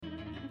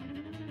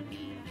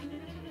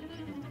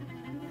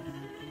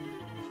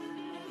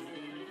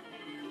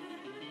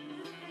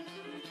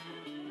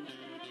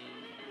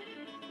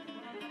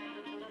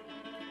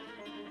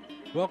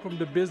Welcome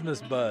to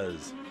Business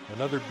Buzz,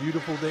 another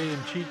beautiful day in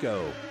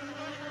Chico.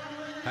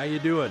 How you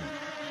doing?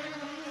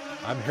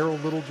 I'm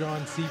Harold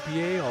Littlejohn,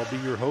 CPA. I'll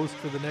be your host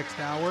for the next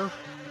hour.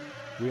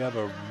 We have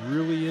a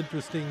really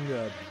interesting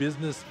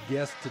business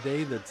guest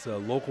today that's a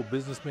local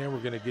businessman. We're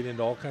going to get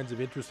into all kinds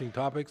of interesting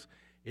topics.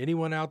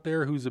 Anyone out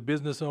there who's a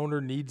business owner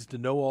needs to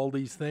know all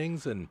these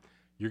things, and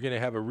you're going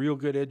to have a real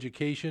good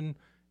education,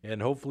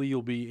 and hopefully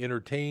you'll be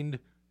entertained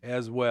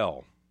as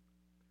well.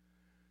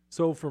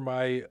 So for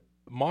my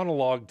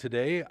monologue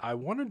today, I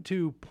wanted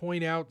to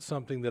point out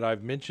something that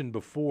I've mentioned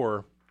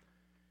before.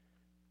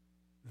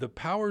 The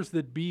powers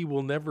that be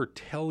will never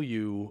tell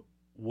you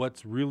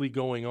what's really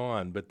going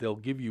on, but they'll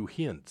give you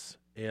hints.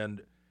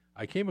 And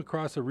I came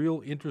across a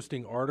real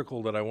interesting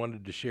article that I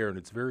wanted to share, and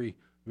it's very,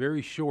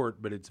 very short,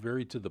 but it's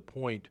very to the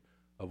point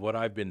of what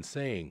I've been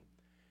saying.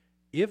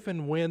 If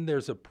and when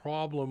there's a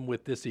problem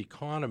with this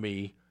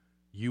economy,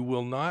 you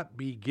will not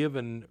be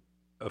given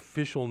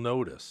official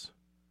notice.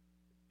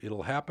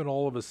 It'll happen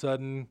all of a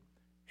sudden,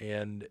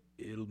 and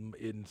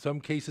in some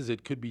cases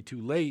it could be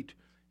too late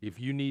if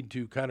you need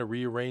to kind of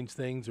rearrange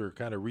things or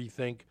kind of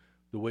rethink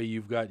the way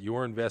you've got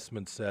your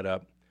investments set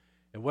up.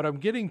 And what I'm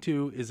getting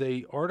to is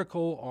a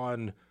article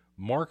on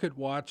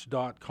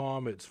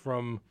marketwatch.com. It's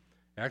from,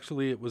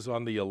 actually it was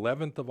on the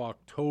 11th of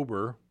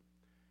October,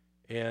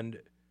 and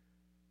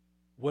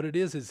what it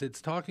is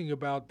it's talking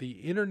about the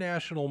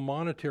International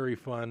Monetary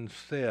Fund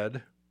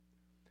said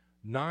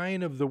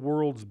 9 of the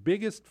world's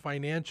biggest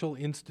financial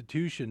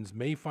institutions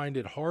may find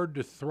it hard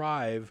to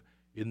thrive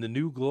in the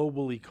new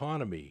global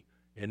economy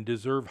and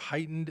deserve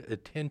heightened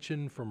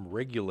attention from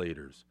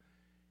regulators.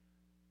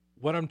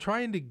 What I'm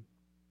trying to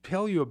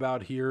tell you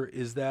about here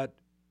is that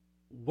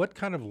what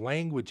kind of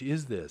language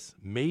is this?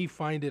 May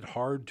find it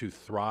hard to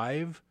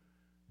thrive,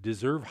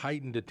 deserve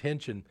heightened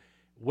attention.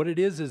 What it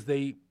is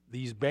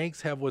these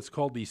banks have what's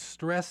called these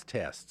stress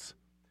tests,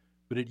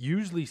 but it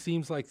usually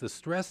seems like the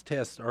stress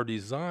tests are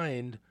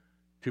designed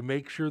to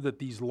make sure that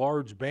these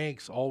large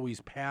banks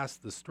always pass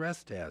the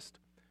stress test.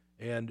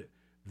 And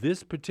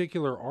this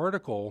particular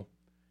article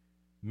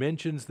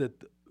mentions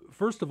that,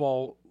 first of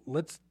all,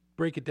 let's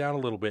break it down a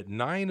little bit.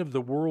 9 of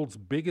the world's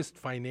biggest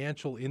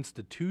financial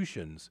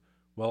institutions,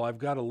 well, I've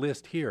got a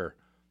list here.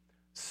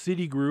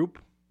 Citigroup,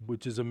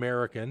 which is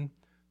American,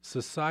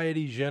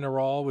 Société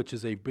Générale, which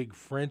is a big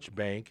French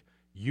bank,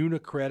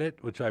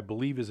 UniCredit, which I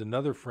believe is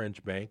another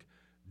French bank.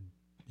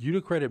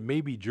 UniCredit may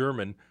be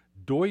German.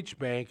 Deutsche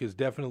Bank is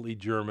definitely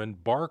German.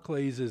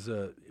 Barclays is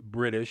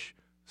British.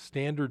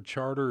 Standard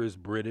Charter is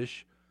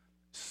British.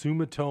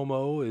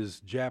 Sumitomo is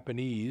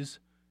Japanese.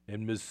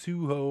 And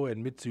Mizuho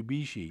and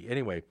Mitsubishi.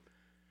 Anyway,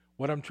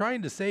 what I'm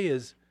trying to say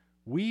is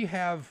we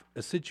have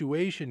a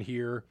situation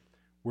here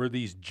where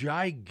these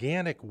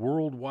gigantic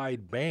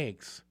worldwide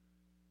banks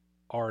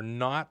are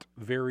not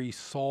very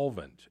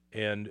solvent,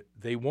 and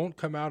they won't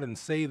come out and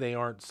say they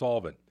aren't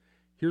solvent.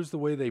 Here's the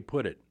way they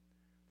put it.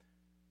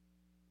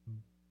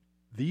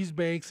 These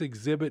banks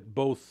exhibit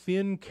both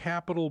thin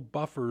capital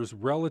buffers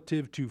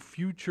relative to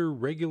future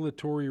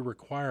regulatory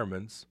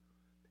requirements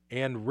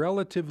and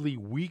relatively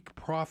weak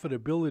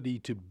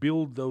profitability to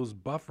build those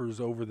buffers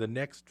over the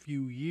next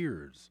few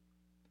years.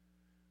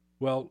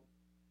 Well,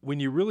 when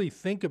you really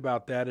think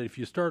about that, if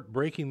you start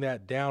breaking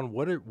that down,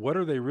 what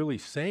are they really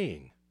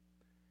saying?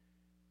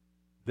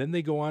 Then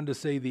they go on to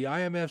say the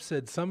IMF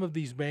said some of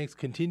these banks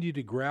continue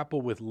to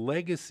grapple with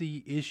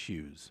legacy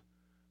issues.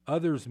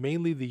 Others,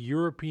 mainly the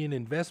European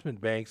investment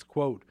banks,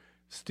 quote,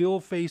 still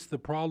face the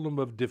problem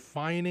of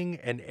defining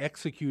and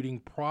executing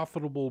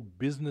profitable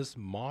business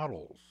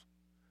models.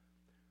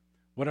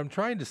 What I'm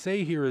trying to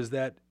say here is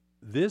that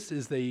this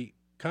is the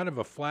kind of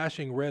a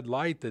flashing red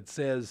light that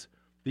says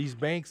these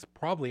banks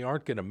probably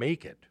aren't going to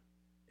make it.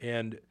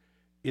 And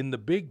in the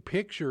big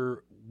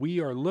picture,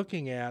 we are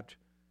looking at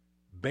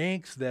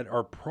banks that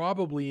are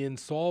probably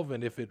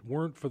insolvent if it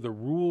weren't for the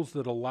rules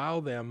that allow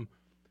them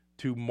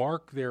to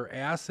mark their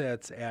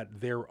assets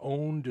at their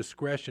own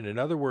discretion. In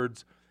other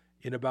words,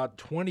 in about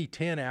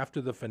 2010,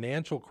 after the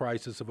financial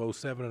crisis of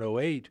 07 and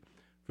 08,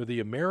 for the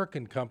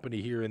American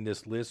company here in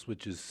this list,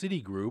 which is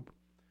Citigroup,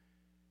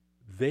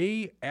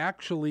 they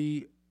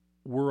actually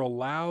were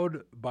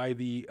allowed by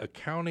the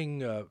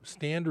Accounting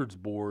Standards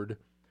Board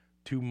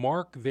to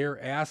mark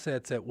their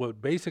assets at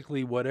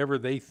whatever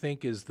they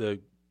think is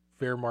the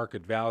fair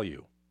market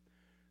value.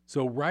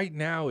 So right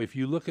now, if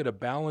you look at a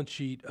balance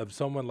sheet of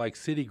someone like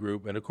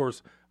Citigroup, and of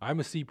course, I'm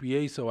a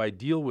CPA, so I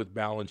deal with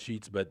balance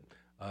sheets, but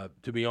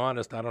to be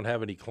honest, I don't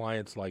have any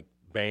clients like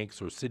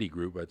banks or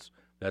Citigroup.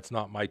 That's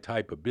not my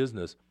type of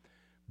business.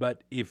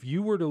 But if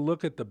you were to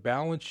look at the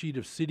balance sheet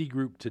of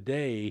Citigroup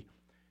today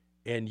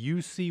and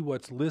you see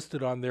what's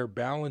listed on their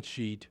balance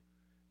sheet,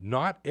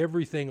 not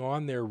everything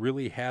on there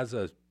really has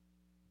a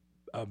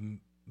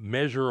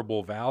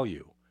measurable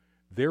value.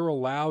 They're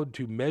allowed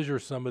to measure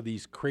some of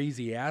these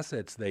crazy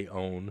assets they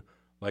own,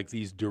 like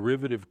these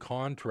derivative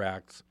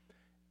contracts,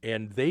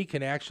 and they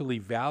can actually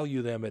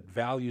value them at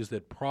values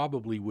that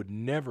probably would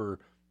never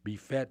be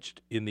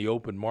fetched in the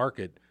open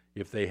market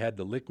if they had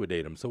to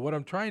liquidate them. So what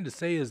I'm trying to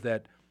say is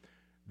that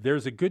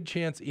there's a good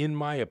chance, in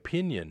my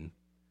opinion,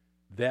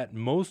 that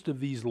most of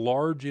these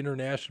large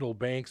international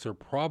banks are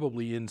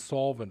probably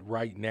insolvent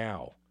right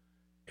now.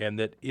 And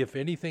that if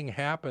anything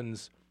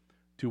happens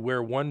to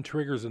where one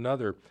triggers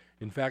another,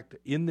 in fact,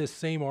 in this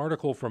same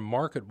article from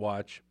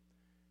MarketWatch,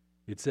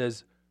 it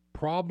says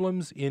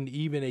problems in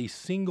even a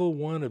single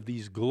one of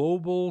these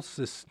global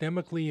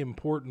systemically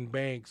important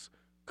banks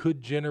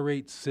could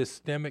generate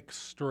systemic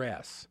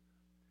stress.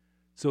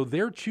 So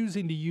they're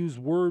choosing to use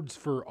words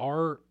for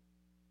our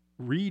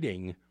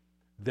reading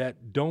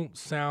that don't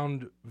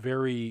sound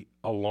very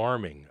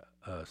alarming.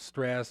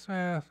 Stress,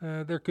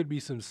 there could be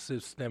some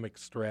systemic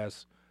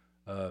stress.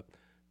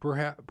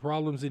 Perhaps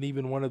problems in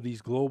even one of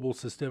these global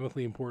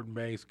systemically important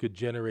banks could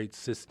generate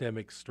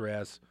systemic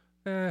stress.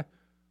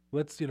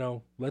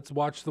 Let's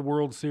watch the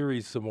World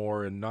Series some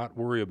more and not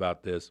worry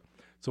about this.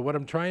 So what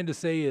I'm trying to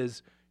say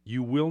is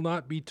you will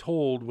not be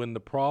told when the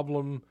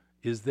problem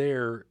is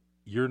there.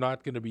 You're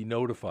not going to be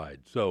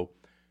notified. So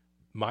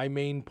my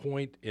main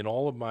point in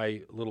all of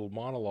my little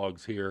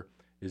monologues here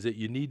is that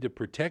you need to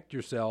protect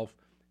yourself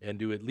and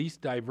to at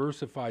least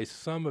diversify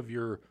some of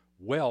your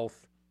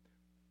wealth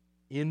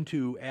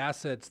into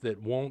assets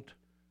that won't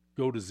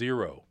go to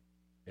zero.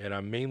 And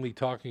I'm mainly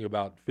talking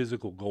about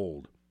physical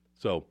gold.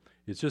 So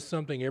it's just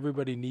something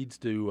everybody needs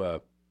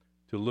to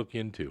look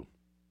into.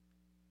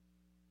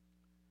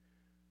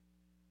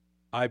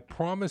 I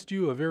promised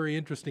you a very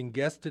interesting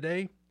guest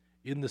today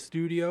in the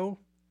studio.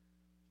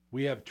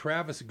 We have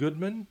Travis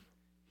Goodman.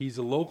 He's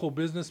a local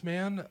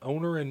businessman,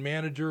 owner and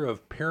manager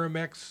of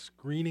Paramex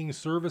Screening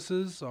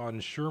Services on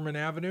Sherman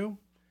Avenue.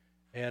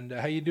 And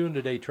how you doing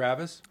today,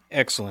 Travis?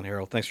 Excellent,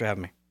 Harold. Thanks for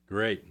having me.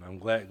 Great. I'm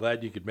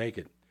glad you could make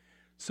it.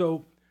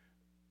 So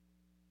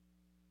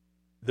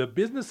the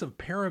business of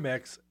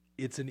Paramex,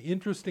 it's an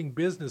interesting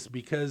business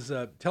because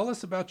tell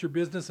us about your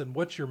business and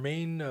what's your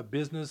main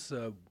business.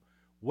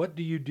 What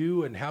do you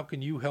do and how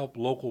can you help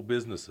local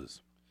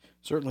businesses?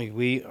 Certainly.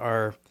 We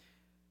are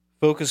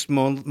focused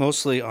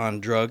mostly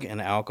on drug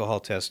and alcohol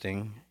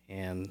testing,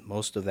 and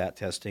most of that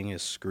testing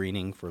is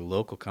screening for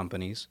local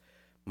companies,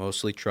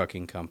 mostly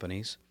trucking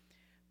companies.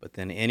 But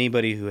then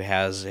anybody who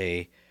has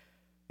a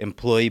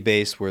employee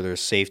base where there's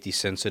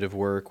safety-sensitive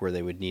work, where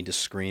they would need to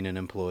screen an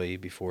employee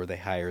before they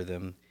hire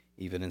them,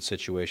 even in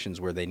situations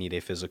where they need a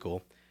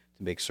physical,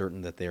 to make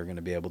certain that they're going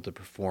to be able to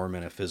perform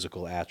in a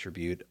physical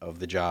attribute of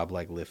the job,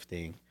 like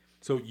lifting.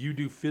 So you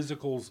do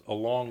physicals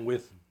along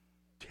with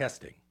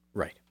testing?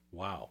 Right.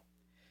 Wow.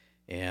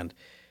 And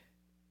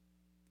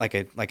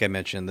like I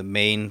mentioned, the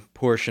main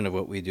portion of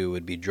what we do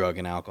would be drug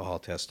and alcohol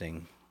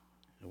testing.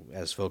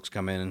 As folks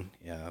come in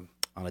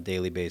on a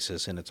daily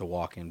basis, and it's a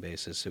walk-in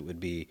basis, it would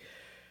be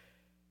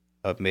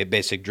a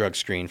basic drug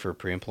screen for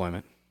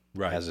pre-employment,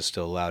 right, as is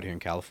still allowed here in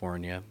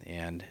California.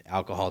 And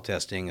alcohol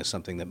testing is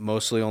something that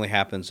mostly only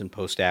happens in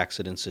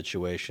post-accident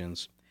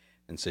situations,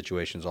 and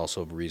situations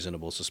also of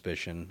reasonable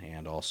suspicion,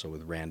 and also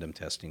with random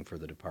testing for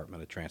the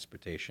Department of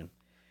Transportation.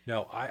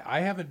 Now,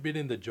 I haven't been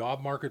in the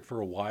job market for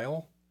a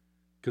while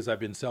because I've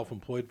been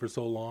self-employed for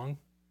so long.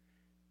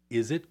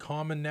 Is it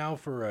common now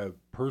for a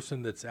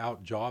person that's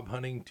out job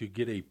hunting to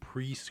get a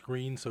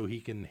pre-screen so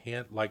he can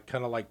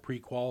kind of like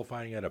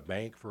pre-qualifying at a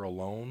bank for a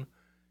loan?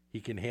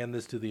 He can hand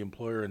this to the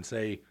employer and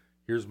say,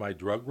 here's my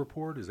drug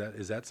report? Is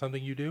that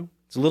something you do?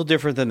 It's a little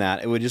different than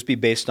that. It would just be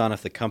based on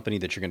if the company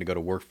that you're going to go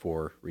to work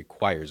for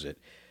requires it.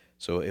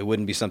 So it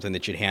wouldn't be something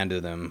that you'd hand to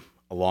them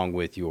along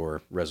with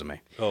your resume.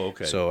 Oh,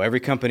 okay. So every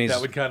company's that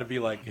would kind of be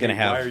like, hey,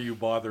 why are you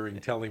bothering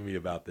telling me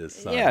about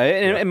this? Yeah,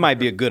 it might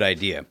be a good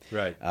idea.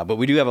 Right. But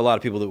we do have a lot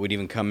of people that would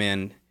even come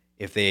in,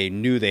 if they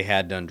knew they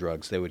had done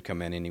drugs, they would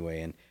come in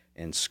anyway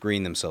and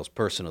screen themselves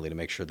personally to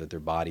make sure that their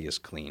body is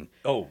clean.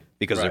 Oh,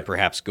 because they're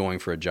perhaps going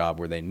for a job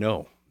where they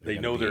know they're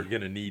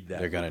going to need that.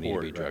 They're going to need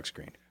to be drug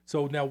screened.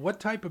 So now, what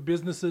type of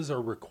businesses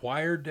are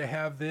required to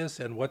have this,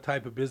 and what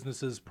type of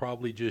businesses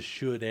probably just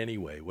should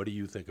anyway? What do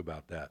you think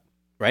about that?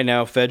 Right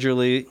now,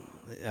 federally,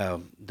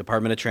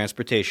 Department of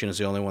Transportation is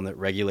the only one that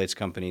regulates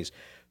companies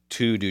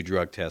to do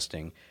drug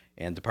testing.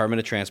 And Department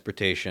of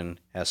Transportation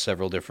has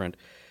several different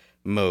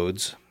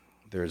modes.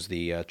 There's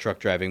the truck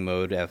driving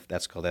mode,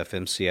 that's called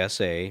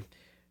FMCSA.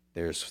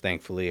 There's,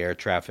 thankfully, air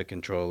traffic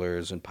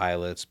controllers and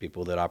pilots,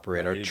 people that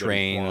operate our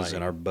trains flying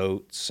and our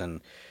boats,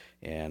 and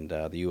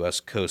the U.S.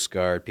 Coast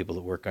Guard, people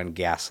that work on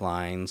gas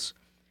lines.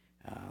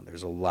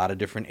 There's a lot of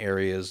different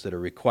areas that are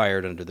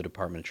required under the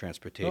Department of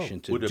Transportation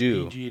to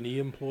do. Would a PG&E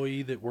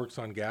employee that works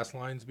on gas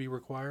lines be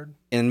required?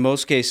 In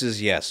most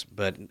cases, yes,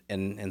 but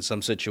in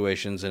some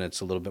situations, and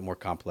it's a little bit more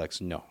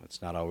complex, no,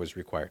 it's not always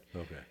required.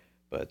 Okay.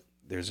 But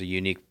there's a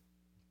unique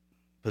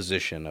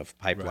position of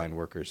pipeline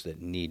workers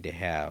that need to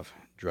have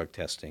drug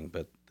testing,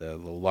 but the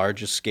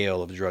largest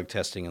scale of drug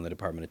testing in the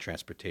Department of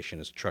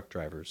Transportation is truck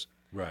drivers.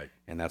 Right.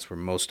 And that's where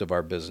most of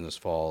our business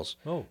falls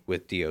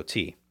with DOT.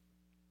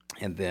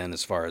 And then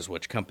as far as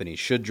which companies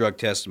should drug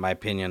test, in my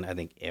opinion, I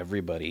think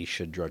everybody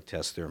should drug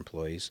test their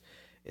employees.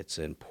 It's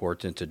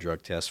important to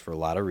drug test for a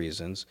lot of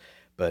reasons,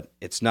 but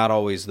it's not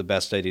always the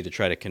best idea to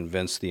try to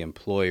convince the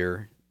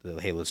employer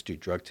that, hey, let's do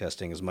drug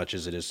testing, as much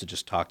as it is to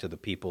just talk to the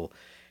people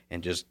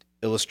and just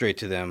illustrate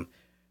to them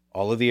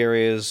all of the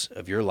areas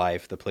of your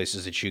life, the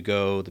places that you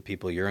go, the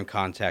people you're in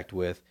contact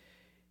with.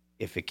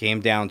 If it came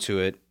down to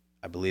it,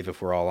 I believe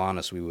if we're all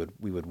honest, we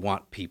would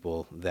want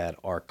people that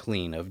are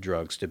clean of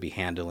drugs to be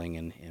handling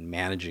and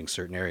managing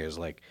certain areas,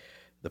 like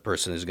the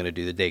person who's going to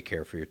do the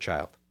daycare for your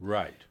child.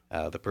 Right.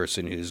 The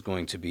person who's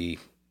going to be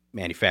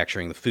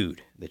manufacturing the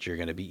food that you're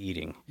going to be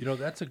eating.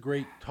 That's a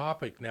great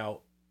topic. Now,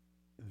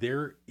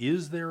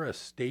 is there a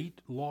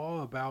state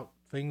law about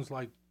things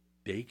like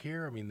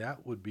daycare? I mean,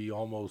 that would be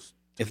almost...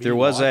 If there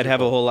was, logical. I'd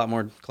have a whole lot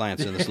more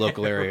clients in this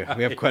local area. Right.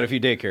 We have quite a few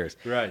daycares.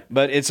 Right.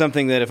 But it's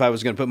something that if I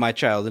was going to put my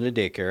child in a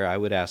daycare, I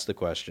would ask the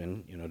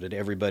question, did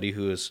everybody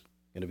who is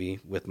going to be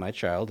with my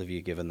child, have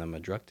you given them a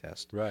drug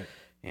test? Right.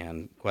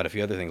 And quite a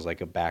few other things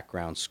like a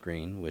background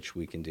screen, which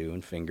we can do,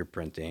 and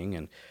fingerprinting,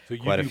 and so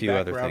quite a few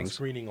other things. Background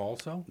screening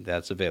also?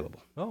 That's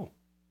available. Oh,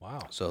 wow.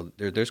 So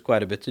there's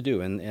quite a bit to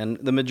do. And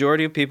the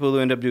majority of people who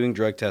end up doing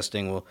drug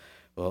testing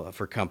will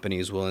for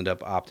companies, will end up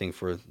opting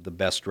for the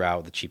best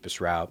route, the cheapest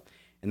route.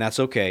 And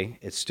that's okay.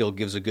 It still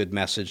gives a good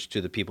message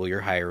to the people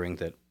you're hiring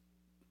that,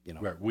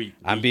 right.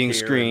 I'm being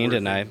screened,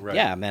 and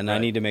I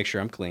need to make sure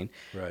I'm clean.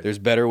 Right. There's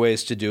better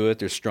ways to do it.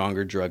 There's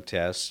stronger drug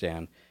tests,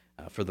 and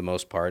for the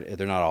most part,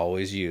 they're not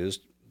always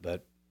used,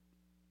 but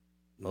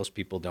most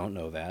people don't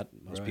know that.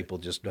 Most people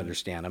just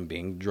understand I'm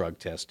being drug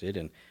tested,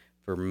 and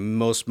for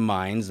most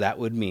minds, that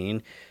would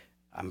mean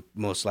I'm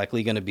most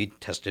likely going to be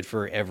tested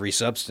for every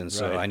substance,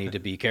 so I need to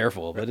be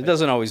careful. But it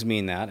doesn't always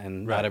mean that,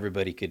 and not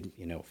everybody could,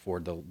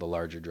 afford the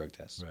larger drug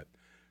tests. Right.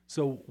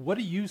 So what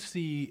do you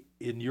see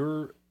in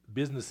your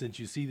business, since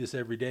you see this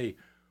every day?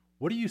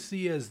 What do you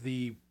see as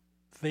the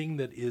thing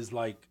that is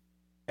like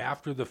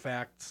after the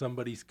fact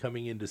somebody's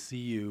coming in to see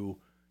you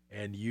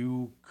and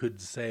you could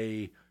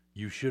say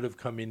you should have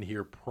come in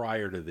here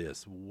prior to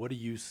this? What do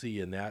you see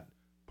in that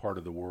part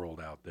of the world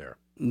out there?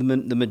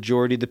 The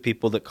majority of the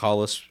people that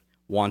call us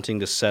wanting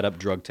to set up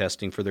drug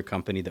testing for their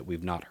company that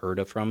we've not heard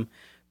of from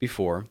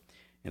before,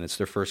 and it's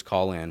their first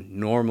call in.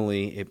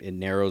 Normally, it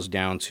narrows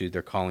down to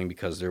they're calling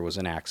because there was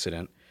an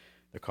accident.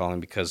 They're calling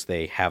because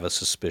they have a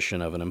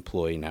suspicion of an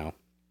employee now,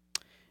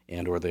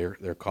 and or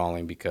they're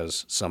calling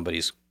because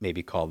somebody's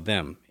maybe called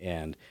them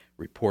and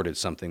reported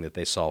something that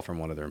they saw from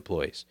one of their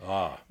employees.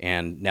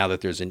 And now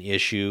that there's an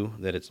issue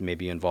that it's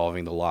maybe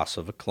involving the loss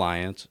of a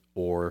client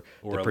or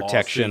the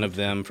protection of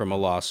them from a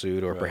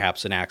lawsuit or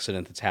perhaps an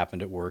accident that's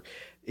happened at work,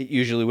 it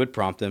usually would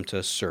prompt them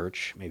to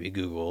search maybe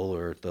Google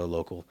or the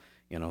local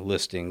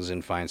listings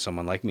and find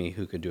someone like me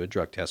who could do a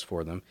drug test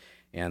for them.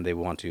 And they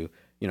want to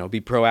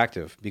be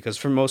proactive, because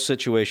for most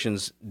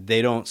situations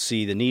they don't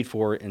see the need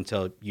for it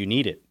until you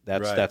need it.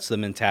 That's the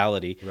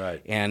mentality.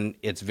 Right. And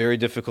it's very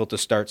difficult to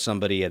start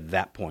somebody at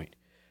that point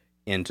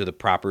into the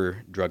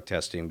proper drug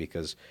testing,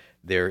 because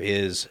there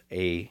is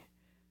a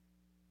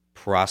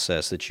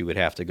process that you would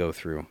have to go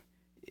through.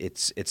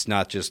 It's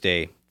not just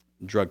a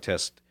drug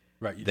test.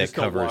 Right, you just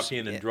don't walk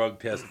in and drug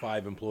test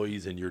 5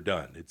 employees and you're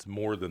done. It's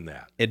more than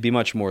that. It'd be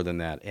much more than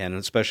that, and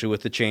especially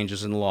with the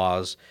changes in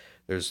laws,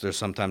 there's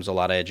sometimes a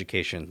lot of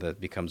education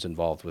that becomes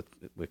involved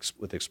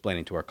with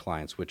explaining to our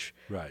clients, which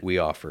we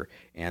offer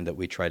and that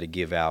we try to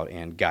give out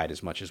and guide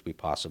as much as we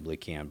possibly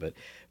can. But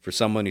for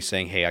someone who's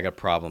saying, hey, I got a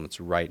problem, it's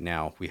right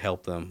now, we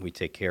help them, we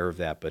take care of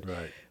that. But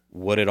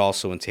what it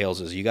also entails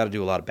is you got to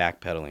do a lot of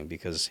backpedaling,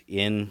 because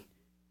in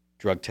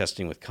drug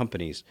testing with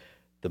companies,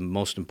 the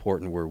most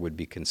important word would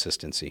be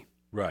consistency.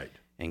 Right.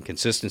 And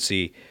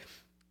consistency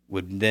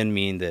would then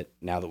mean that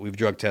now that we've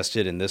drug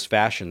tested in this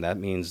fashion, that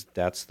means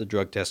that's the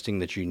drug testing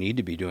that you need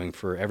to be doing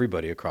for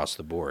everybody across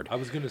the board. I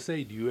was going to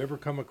say, do you ever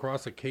come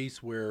across a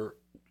case where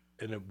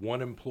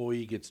one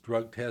employee gets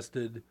drug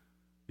tested,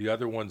 the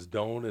other ones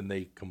don't, and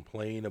they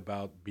complain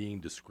about being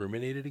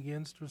discriminated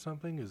against or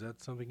something? Is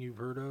that something you've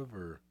heard of,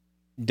 or?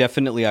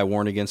 Definitely, I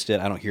warn against it.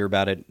 I don't hear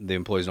about it. The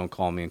employees don't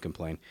call me and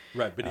complain.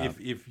 Right, but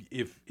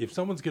if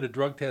someone's going to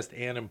drug test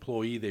an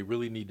employee, they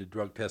really need to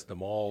drug test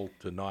them all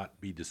to not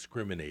be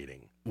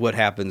discriminating. What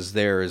happens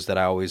there is that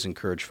I always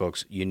encourage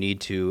folks, you need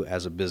to,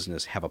 as a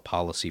business, have a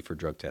policy for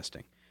drug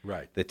testing.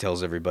 Right. That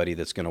tells everybody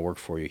that's going to work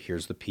for you,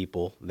 here's the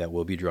people that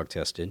will be drug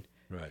tested.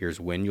 Right. Here's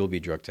when you'll be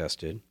drug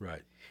tested.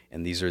 Right.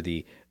 And these are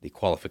the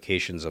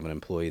qualifications of an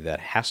employee that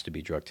has to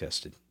be drug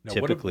tested. Now,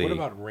 typically, what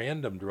about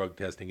random drug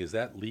testing? Is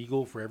that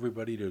legal for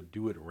everybody to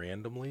do it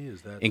randomly?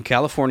 Is that in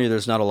California?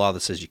 There's not a law that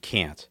says you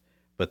can't,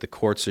 but the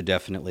courts are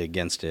definitely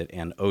against it.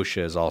 And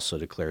OSHA has also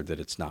declared that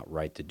it's not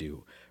right to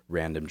do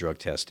random drug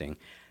testing.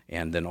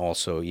 And then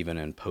also, even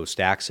in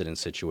post-accident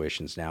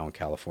situations now in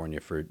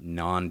California for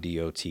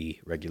non-DOT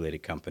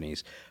regulated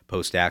companies,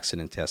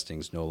 post-accident testing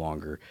is no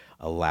longer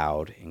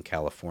allowed in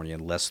California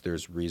unless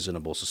there's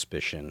reasonable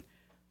suspicion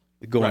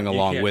going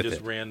along with it. You can't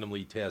just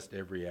randomly test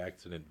every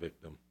accident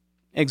victim.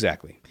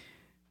 Exactly.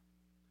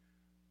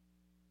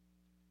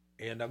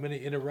 And I'm going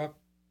to interrupt.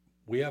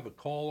 We have a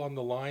call on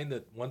the line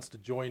that wants to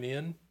join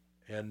in.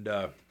 And,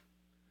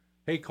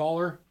 hey,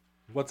 caller,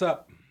 what's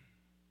up?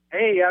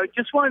 Hey, I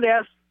just wanted to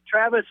ask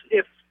Travis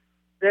if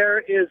there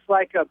is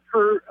like a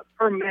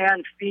per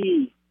man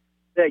fee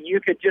that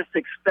you could just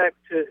expect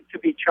to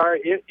be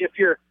charged. If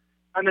you're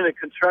I'm in the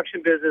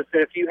construction business.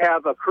 That if you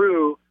have a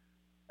crew,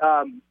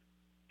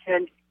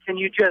 can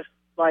you just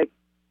like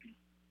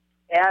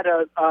add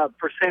a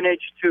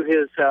percentage to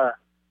his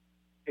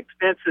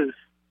expenses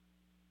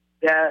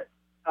that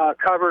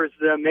covers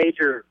the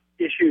major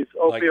issues,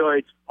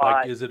 opioids,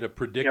 pot, is it a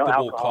predictable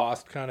alcohol.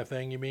 cost kind of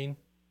thing? You mean?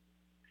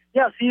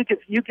 Yeah, so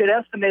you could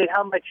estimate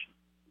how much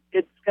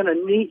it's going to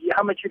need,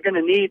 how much you're going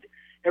to need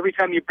every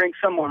time you bring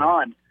someone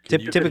on.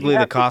 Typically,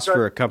 the cost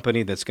for a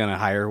company that's going to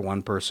hire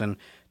one person,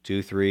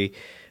 2, 3,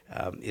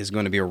 is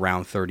going to be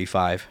around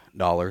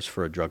 $35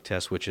 for a drug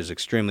test, which is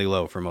extremely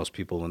low for most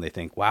people when they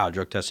think, wow,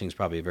 drug testing is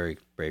probably very,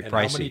 very And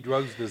pricey. how many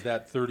drugs does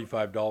that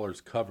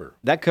 $35 cover?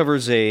 That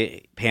covers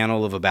a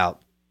panel of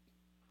about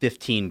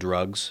 15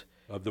 drugs.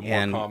 Of the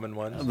more common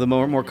ones? The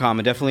more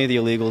common, definitely the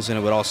illegals, and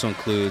it would also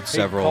include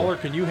several. Caller,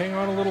 can you hang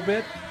on a little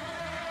bit?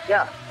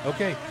 Yeah.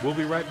 Okay, we'll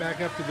be right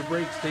back after the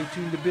break. Stay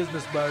tuned to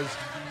Business Buzz.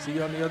 See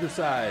you on the other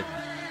side.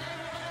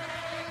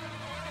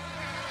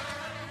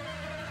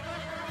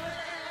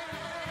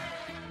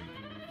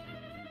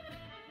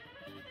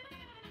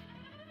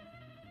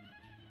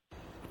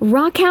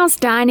 Rockhouse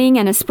Dining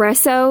and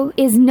Espresso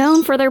is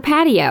known for their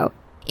patio.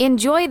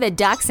 Enjoy the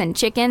ducks and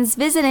chickens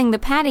visiting the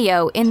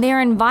patio in their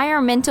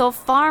environmental,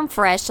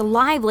 farm-fresh,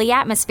 lively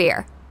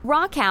atmosphere.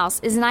 Rockhouse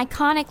is an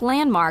iconic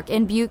landmark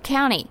in Butte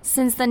County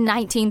since the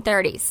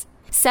 1930s.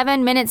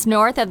 7 minutes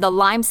north of the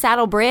Lime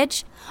Saddle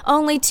Bridge,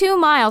 only 2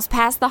 miles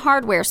past the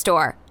hardware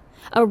store.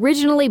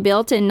 Originally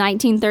built in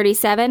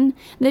 1937,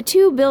 the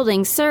 2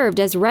 buildings served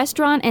as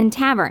restaurant and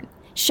tavern,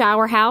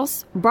 shower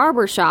house,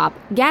 barber shop,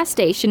 gas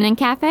station, and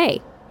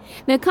cafe.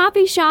 The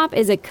coffee shop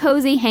is a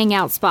cozy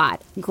hangout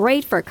spot,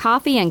 great for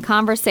coffee and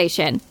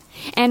conversation,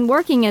 and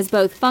working as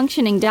both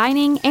functioning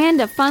dining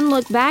and a fun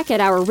look back at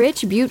our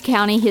rich Butte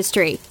County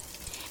history.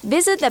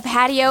 Visit the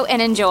patio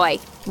and enjoy.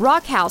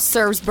 Rockhouse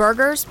serves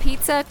burgers,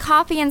 pizza,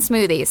 coffee, and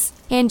smoothies.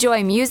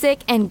 Enjoy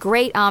music and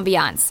great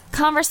ambiance,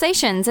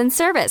 conversations, and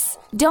service.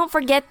 Don't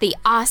forget the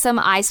awesome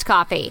iced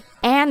coffee.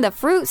 And the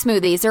fruit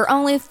smoothies are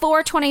only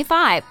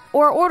 $4.25,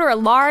 or order a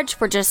large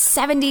for just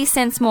 70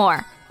 cents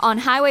more. On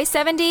Highway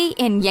 70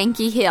 in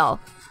Yankee Hill.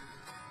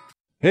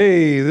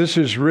 Hey, this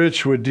is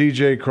Rich with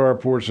DJ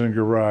Carports and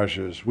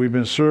Garages. We've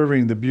been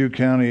serving the Butte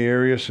County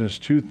area since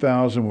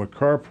 2000 with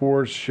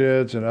carports,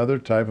 sheds, and other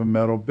type of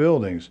metal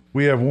buildings.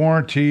 We have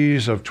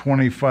warranties of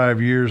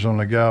 25 years on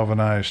the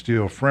galvanized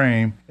steel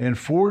frame and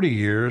 40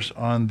 years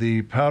on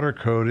the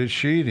powder-coated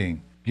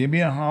sheeting. Give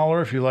me a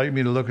holler if you'd like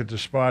me to look at the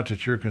spot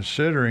that you're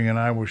considering, and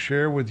I will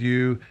share with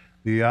you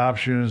the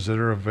options that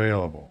are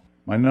available.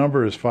 My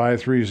number is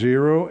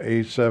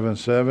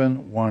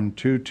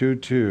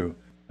 530-877-1222.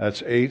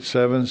 That's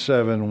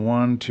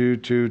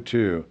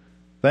 877-1222.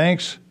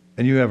 Thanks,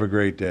 and you have a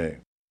great day.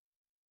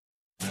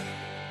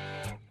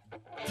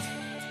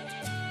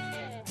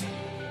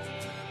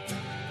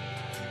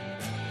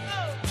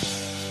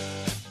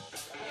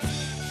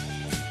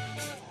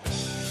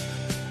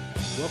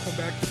 Welcome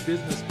back to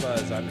Business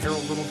Buzz. I'm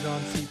Harold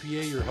Littlejohn,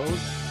 CPA, your host.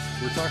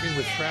 We're talking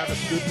with Travis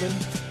Goodman,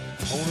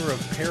 owner of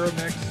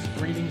Paramex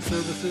Screening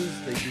Services.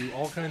 They do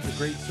all kinds of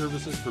great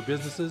services for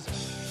businesses.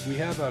 We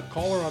have a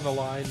caller on the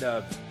line.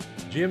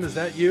 Jim, is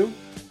that you?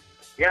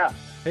 Yeah.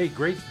 Hey,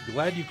 great.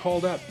 Glad you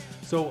called up.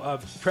 So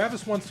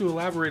Travis wants to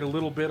elaborate a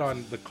little bit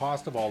on the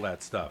cost of all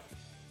that stuff.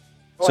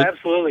 Oh,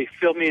 absolutely.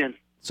 Fill me in.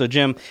 So,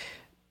 Jim,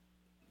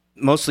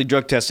 mostly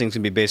drug testing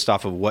can be based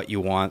off of what you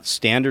want.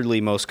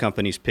 Standardly, most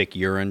companies pick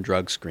urine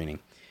drug screening.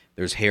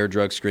 There's hair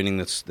drug screening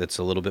that's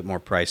a little bit more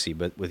pricey,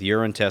 but with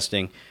urine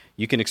testing,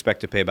 you can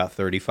expect to pay about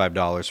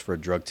 $35 for a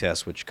drug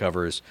test, which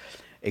covers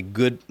a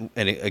good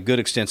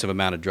extensive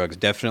amount of drugs.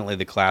 Definitely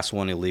the Class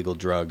 1 illegal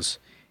drugs,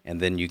 and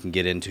then you can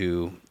get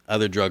into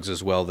other drugs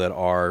as well that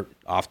are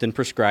often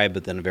prescribed,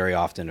 but then very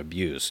often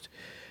abused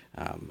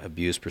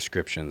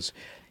prescriptions.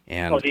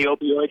 And the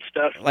opioid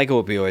stuff? Like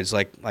opioids,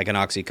 like an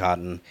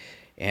Oxycontin.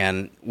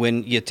 And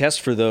when you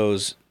test for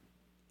those,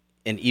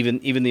 and even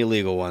the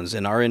illegal ones,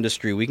 in our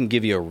industry, we can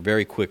give you a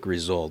very quick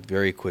result,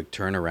 very quick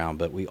turnaround,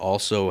 but we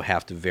also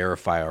have to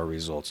verify our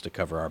results to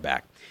cover our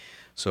back.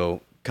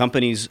 So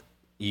companies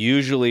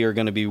usually are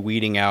going to be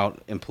weeding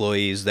out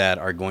employees that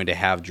are going to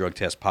have drug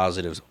test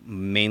positives,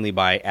 mainly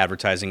by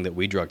advertising that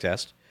we drug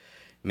test.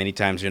 Many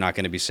times you're not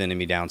going to be sending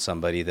me down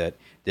somebody that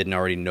didn't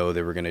already know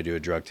they were going to do a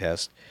drug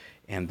test.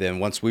 And then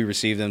once we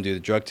receive them, do the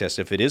drug test.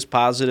 If it is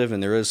positive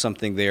and there is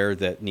something there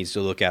that needs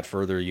to look at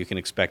further, you can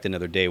expect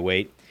another day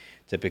wait,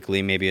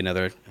 typically maybe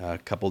another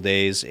couple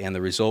days. And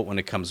the result when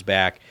it comes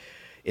back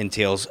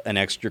entails an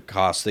extra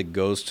cost that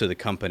goes to the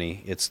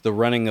company. It's the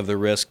running of the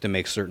risk to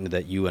make certain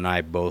that you and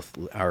I both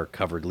are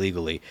covered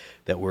legally,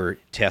 that we're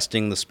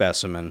testing the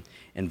specimen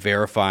and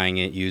verifying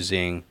it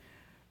using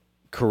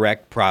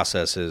correct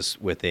processes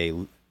with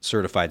a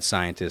certified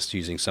scientist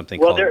using something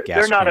called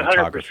gas chromatography.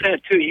 They're not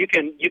 100% too. You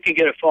can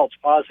get a false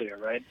positive,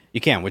 right?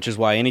 You can, which is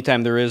why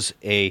anytime there is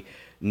a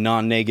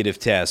non-negative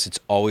test, it's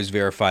always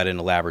verified in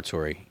a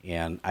laboratory,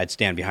 and I'd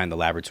stand behind the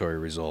laboratory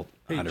result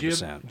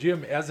 100%. Hey,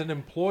 Jim, as an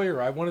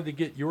employer, I wanted to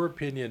get your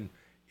opinion.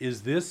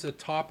 is this a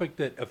topic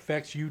that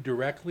affects you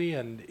directly,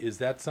 and is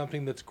that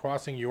something that's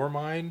crossing your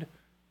mind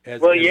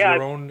as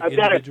your own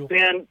individual?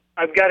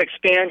 I've got to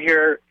expand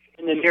here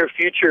in the near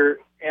future,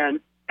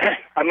 and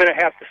I'm going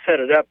to have to set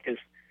it up because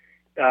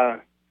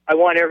I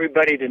want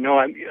everybody to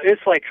know.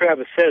 It's like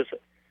Travis says,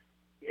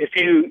 if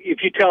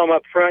you tell them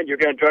up front you're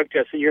going to drug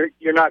test,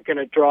 you're not going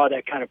to draw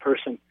that kind of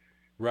person.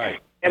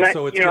 Right. And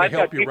so it's going to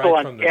help you right from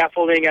I've got people on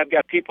scaffolding. I've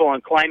got people on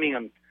climbing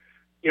them,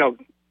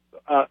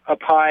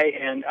 up high,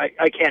 and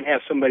I can't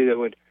have somebody that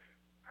would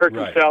hurt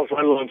themselves,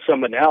 let alone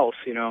someone else.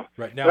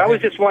 Right. Now, but I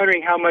was just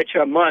wondering how much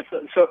a month.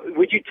 So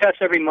would you test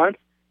every month,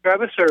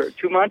 Travis, or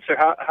 2 months, or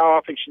how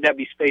often should that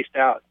be spaced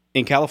out?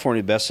 In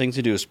California, the best thing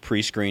to do is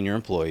pre-screen your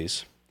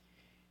employees.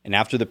 And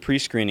after the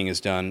pre-screening is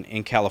done,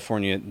 in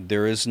California,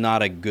 there is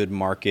not a good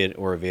market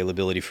or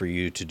availability for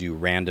you to do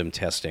random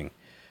testing.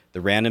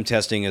 The random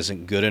testing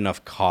isn't good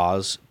enough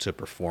cause to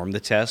perform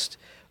the test,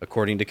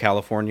 according to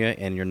California,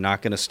 and you're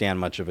not going to stand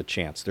much of a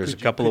chance. There's a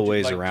couple of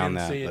ways around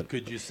that.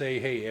 Could you say,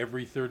 hey,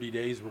 every 30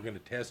 days we're going to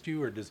test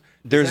you, or does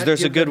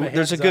there's a good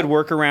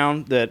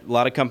workaround that a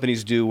lot of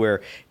companies do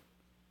where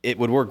it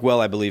would work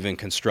well, I believe, in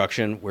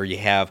construction, where you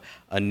have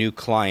a new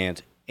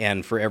client,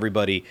 and for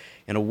everybody,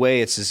 in a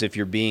way, it's as if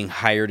you're being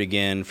hired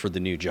again for the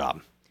new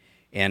job.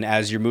 And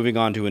as you're moving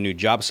on to a new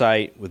job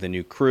site with a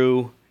new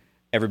crew,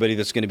 everybody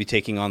that's going to be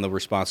taking on the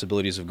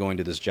responsibilities of going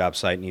to this job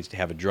site needs to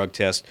have a drug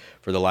test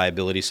for the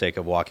liability sake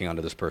of walking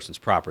onto this person's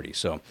property.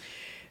 So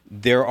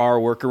there are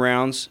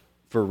workarounds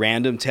for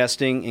random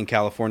testing in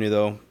California,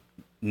 though.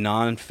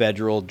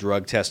 Non-federal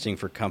drug testing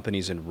for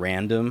companies in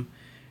random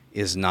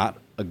is not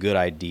a good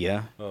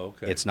idea. Oh,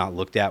 okay. It's not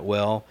looked at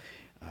well.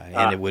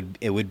 And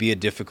it would be a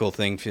difficult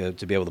thing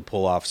to be able to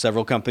pull off.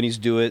 Several companies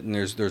do it, and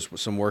there's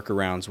some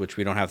workarounds, which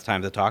we don't have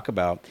time to talk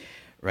about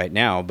right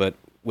now. But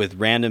with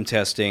random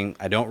testing,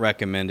 I don't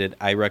recommend it.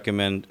 I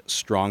recommend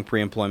strong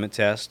pre-employment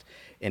test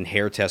and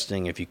hair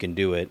testing if you can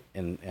do it,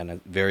 and I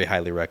very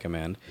highly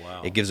recommend.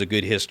 Wow. It gives a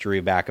good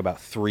history back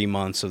about 3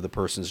 months of the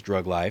person's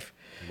drug life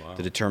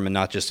to determine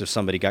not just if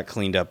somebody got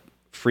cleaned up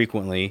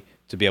frequently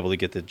to be able to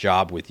get the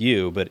job with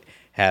you, but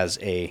has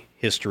a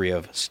history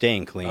of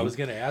staying clean. I was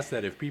going to ask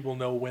that. If people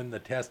know when the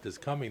test is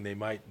coming, they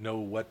might know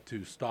what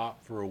to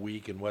stop for a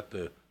week and what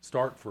to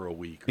start for a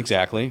week.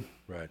 Exactly.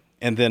 Right.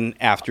 And then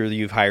after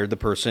you've hired the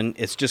person,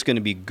 it's just going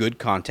to be good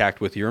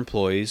contact with your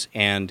employees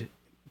and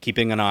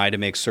keeping an eye to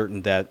make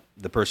certain that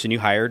the person you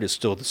hired is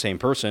still the same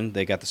person.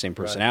 They got the same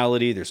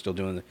personality. Right. They're still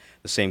doing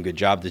the same good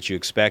job that you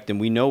expect. And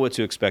we know what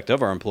to expect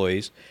of our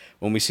employees.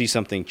 When we see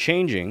something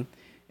changing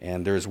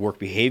and there's work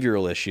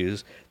behavioral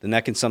issues, then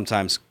that can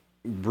sometimes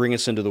bring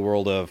us into the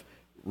world of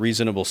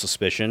reasonable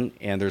suspicion,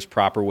 and there's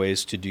proper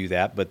ways to do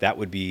that, but that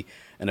would be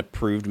an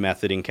approved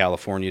method in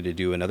California to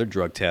do another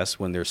drug test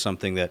when there's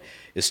something that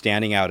is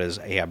standing out as,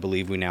 hey, I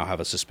believe we now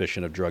have a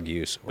suspicion of drug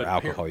use or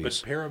alcohol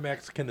use. But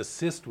Paramex can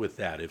assist with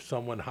that. If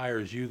someone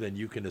hires you, then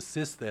you can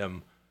assist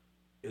them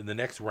in the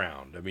next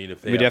round. I mean,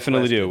 if they we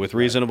definitely do. With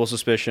reasonable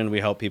suspicion,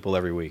 we help people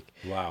every week.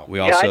 Wow. We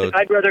also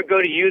I'd rather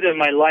go to you than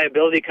my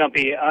liability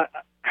company.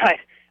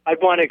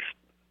 I'd want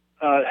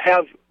to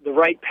have the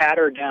right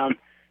pattern down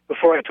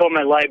before I told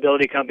my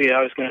liability company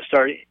I was going to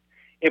start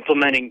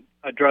implementing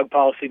a drug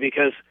policy,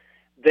 because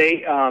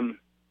the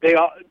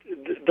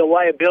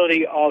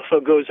liability also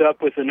goes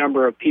up with the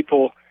number of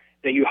people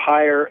that you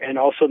hire and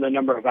also the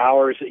number of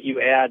hours that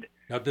you add.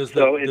 Now,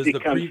 it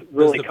becomes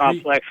really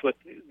complex with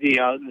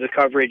the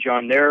coverage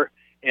on their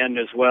end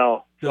as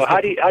well. So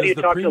how do you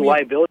talk to the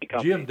liability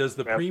company? Jim, does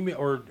the premium,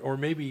 or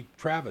maybe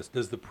Travis,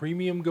 does the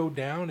premium go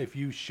down if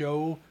you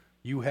show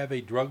you have a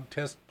drug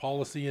test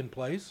policy in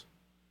place?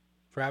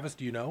 Travis,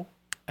 do you know?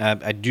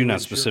 I do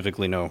not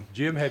specifically know.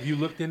 Jim, have you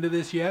looked into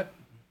this yet?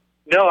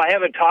 No, I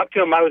haven't talked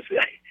to him. I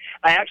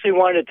actually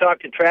wanted to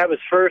talk to Travis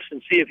first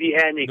and see if he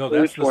had any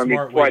clues for me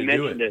before I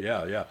mentioned it.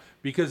 Yeah.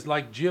 Because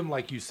like Jim,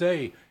 like you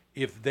say,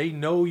 if they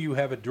know you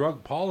have a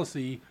drug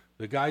policy,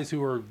 the guys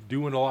who are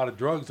doing a lot of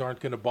drugs aren't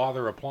going to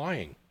bother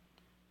applying.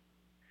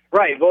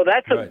 Right. Well,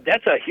 that's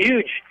a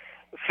huge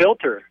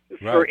filter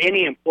for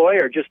any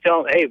employer. Just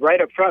tell them, hey,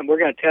 right up front, we're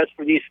going to test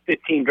for these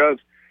 15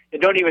 drugs.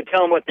 And don't even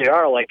tell them what they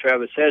are, like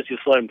Travis says.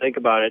 Just let them think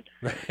about it,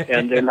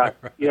 and they're not,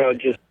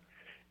 just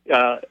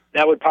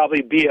that would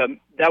probably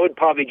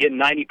get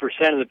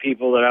 90% of the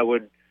people that I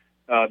would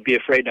be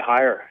afraid to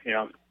hire.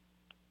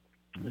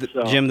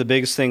 Jim, the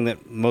biggest thing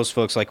that most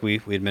folks, like we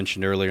had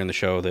mentioned earlier in the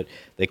show, that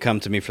they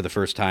come to me for the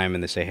first time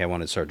and they say, "Hey, I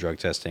want to start drug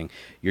testing."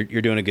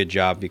 You're doing a good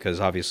job,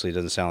 because obviously it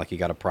doesn't sound like you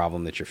got a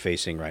problem that you're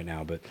facing right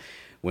now, but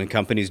when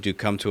companies do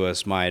come to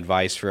us, my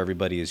advice for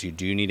everybody is you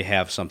do need to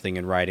have something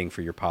in writing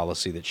for your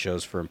policy that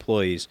shows for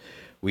employees,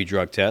 we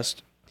drug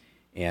test,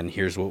 and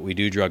here's what we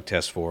do drug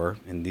test for,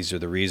 and these are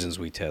the reasons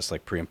we test,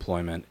 like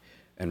pre-employment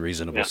and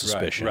reasonable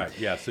suspicion. Right.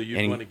 Yeah, so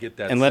you want to get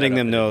that and letting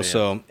them know,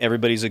 so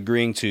everybody's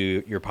agreeing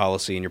to your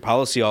policy, and your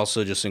policy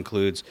also just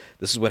includes,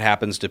 this is what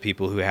happens to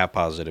people who have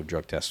positive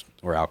drug tests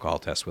or alcohol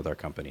tests with our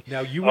company.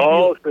 Now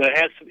so it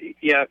has to be,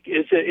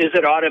 is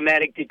it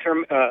automatic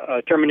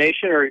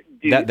termination, or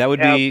that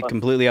would be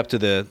completely up to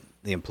the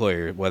the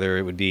employer, whether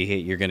it would be, hey,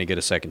 you're going to get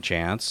a second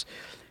chance.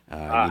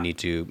 You need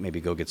to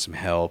maybe go get some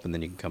help, and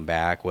then you can come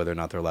back, whether or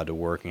not they're allowed to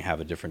work and have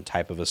a different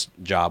type of a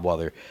job while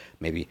they're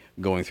maybe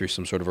going through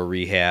some sort of a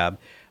rehab.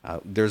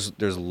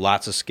 There's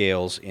lots of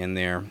scales in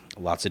there,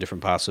 lots of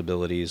different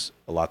possibilities,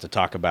 a lot to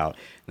talk about.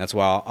 And that's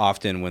why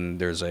often when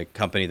there's a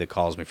company that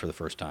calls me for the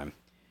first time,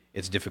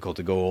 it's difficult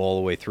to go all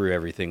the way through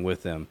everything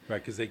with them. Right,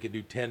 because they could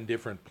do 10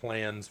 different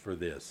plans for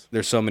this.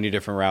 There's so many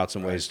different routes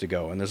and ways to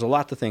go, and there's a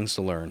lot of things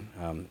to learn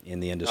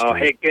in the industry. Oh,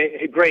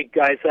 hey, great,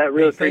 guys. I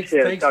really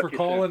appreciate it. Thanks for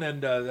calling,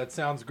 and that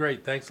sounds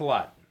great. Thanks a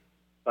lot.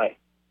 Bye.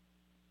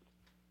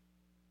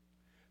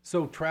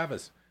 So,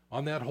 Travis,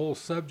 on that whole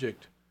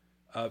subject,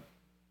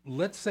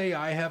 let's say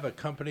I have a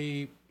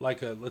company,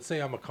 let's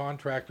say I'm a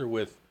contractor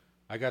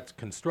I got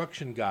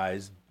construction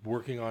guys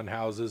working on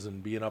houses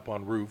and being up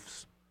on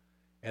roofs,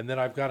 and then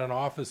I've got an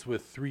office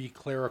with 3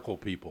 clerical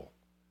people.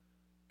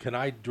 Can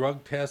I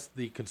drug test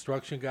the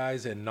construction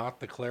guys and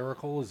not the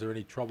clerical? Is there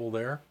any trouble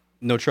there?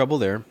 No trouble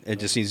there. It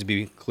just needs to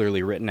be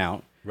clearly written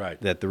out. Right.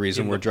 That the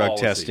reason we're drug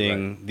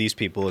testing these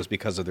people is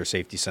because of their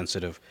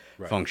safety-sensitive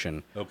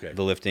function. Okay.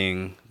 The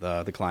lifting,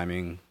 the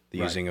climbing, the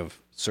using of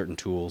certain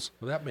tools.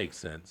 Well, that makes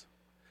sense.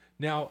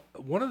 Now,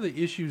 one of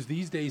the issues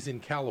these days in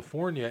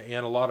California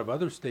and a lot of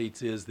other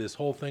states is this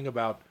whole thing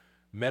about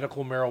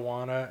medical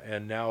marijuana,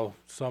 and now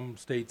some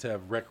states have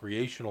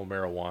recreational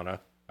marijuana,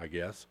 I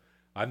guess.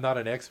 I'm not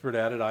an expert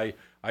at it.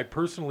 I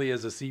personally,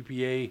 as a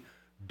CPA,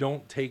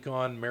 don't take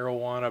on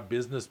marijuana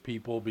business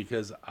people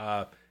because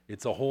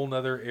it's a whole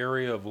nother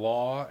area of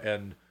law,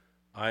 and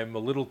I'm a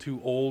little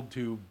too old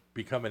to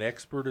become an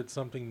expert at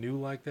something new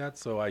like that,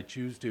 so I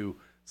choose to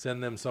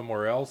send them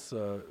somewhere else.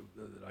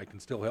 I can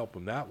still help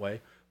them that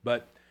way.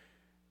 But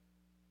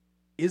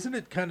isn't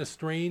it kind of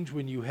strange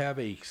when you have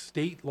a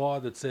state law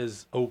that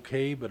says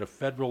okay, but a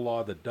federal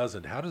law that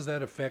doesn't? How does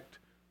that affect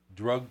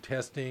drug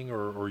testing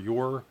or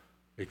your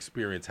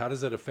experience? How does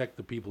that affect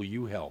the people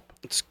you help?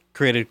 It's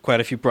created quite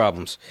a few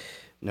problems,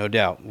 no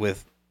doubt.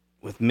 With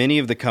many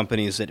of the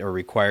companies that are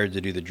required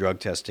to do the drug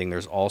testing,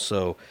 there's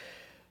also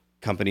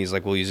companies,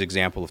 like we'll use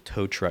example of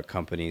tow truck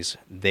companies.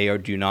 They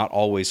do not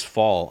always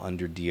fall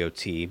under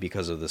DOT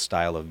because of the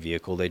style of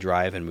vehicle they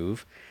drive and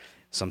move.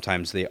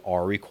 Sometimes they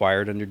are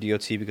required under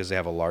DOT because they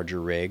have a larger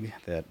rig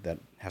that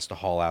has to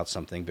haul out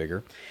something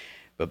bigger.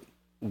 But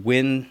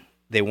when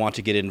they want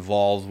to get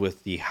involved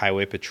with the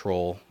highway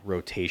patrol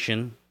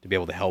rotation to be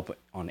able to help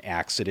on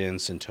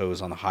accidents and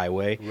tows on the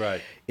highway,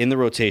 in the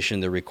rotation,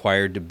 they're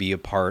required to be a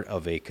part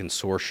of a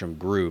consortium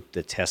group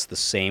that tests the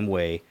same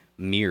way,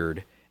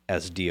 mirrored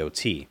as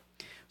DOT.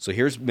 So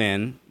here's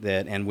men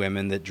and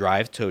women that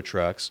drive tow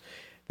trucks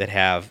that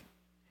have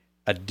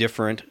a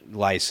different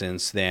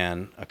license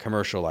than a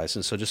commercial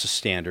license, so just a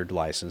standard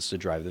license to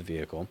drive the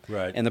vehicle,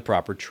 and the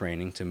proper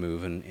training to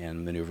move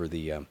and maneuver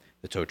the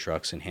tow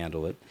trucks and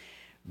handle it.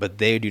 But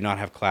they do not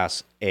have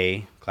Class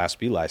A, Class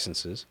B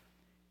licenses.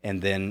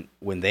 And then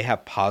when they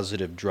have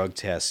positive drug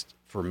tests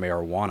for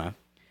marijuana,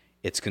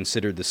 it's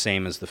considered the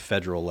same as the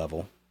federal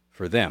level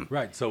for them.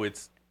 Right, so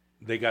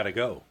they got to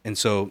go. And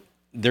so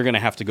they're going to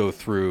have to go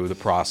through the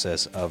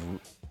process of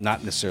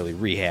not necessarily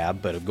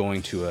rehab, but of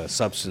going to a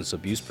substance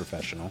abuse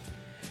professional.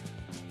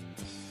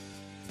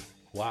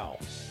 Wow.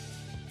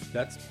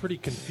 That's pretty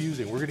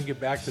confusing. We're going to get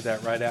back to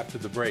that right after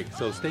the break.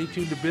 So stay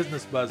tuned to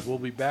Business Buzz. We'll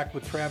be back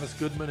with Travis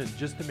Goodman in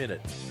just a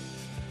minute.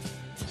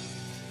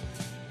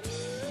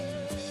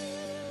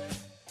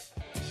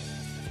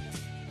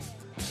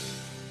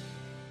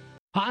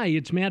 Hi,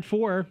 it's Matt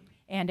Four.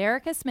 And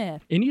Erica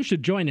Smith. And you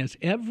should join us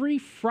every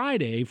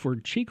Friday for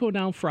Chico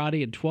Down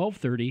Friday at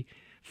 12:30,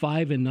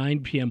 5 and 9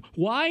 p.m.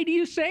 Why do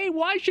you say?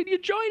 Why should you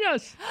join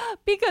us?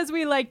 Because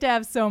we like to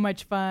have so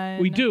much fun.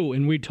 We do,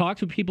 and we talk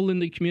to people in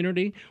the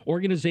community,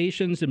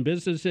 organizations and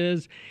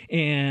businesses,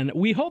 and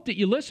we hope that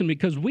you listen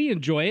because we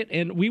enjoy it,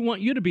 and we want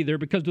you to be there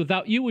because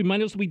without you, we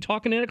might as well be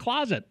talking in a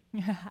closet.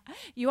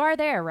 You are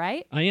there,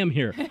 right? I am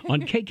here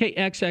on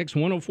KKXX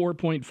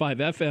 104.5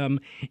 FM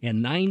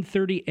and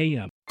 9:30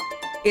 a.m.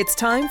 It's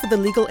time for The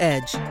Legal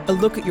Edge, a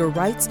look at your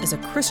rights as a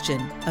Christian,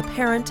 a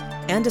parent,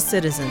 and a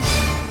citizen.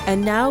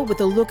 And now,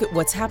 with a look at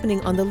what's happening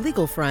on the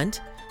legal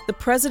front, the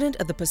president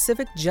of the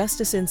Pacific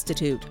Justice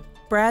Institute,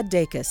 Brad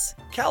Dacus.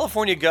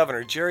 California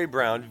Governor Jerry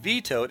Brown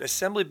vetoed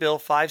Assembly Bill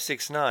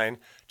 569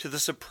 to the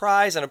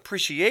surprise and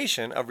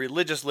appreciation of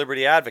religious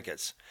liberty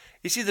advocates.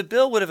 You see, the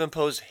bill would have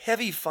imposed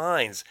heavy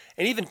fines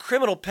and even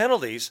criminal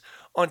penalties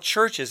on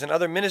churches and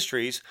other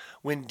ministries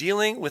when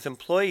dealing with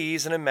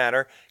employees in a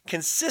manner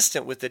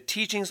consistent with the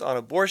teachings on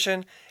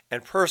abortion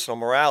and personal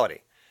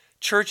morality.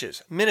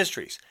 Churches,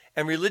 ministries,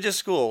 and religious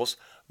schools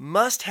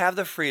must have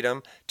the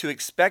freedom to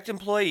expect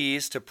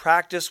employees to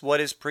practice what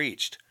is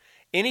preached.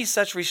 Any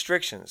such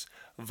restrictions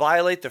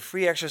violate the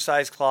Free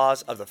Exercise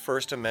Clause of the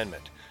First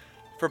Amendment.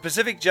 For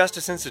Pacific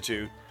Justice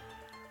Institute,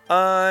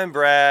 I'm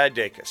Brad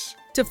Dacus.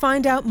 To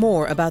find out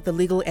more about The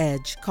Legal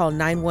Edge, call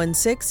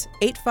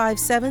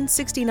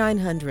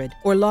 916-857-6900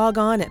 or log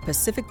on at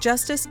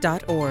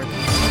pacificjustice.org.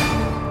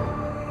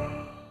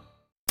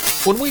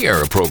 When we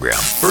air a program,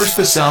 first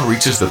the sound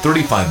reaches the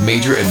 35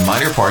 major and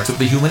minor parts of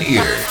the human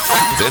ear.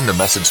 Then the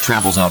message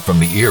travels out from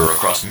the ear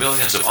across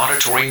millions of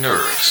auditory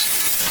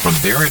nerves. From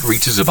there it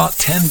reaches about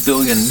 10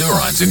 billion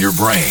neurons in your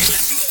brain.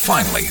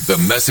 Finally, the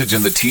message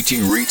and the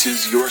teaching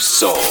reaches your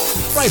soul.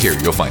 Right here,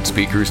 you'll find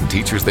speakers and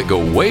teachers that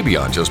go way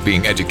beyond just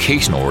being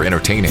educational or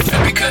entertaining.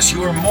 And because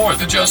you are more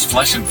than just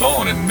flesh and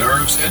bone and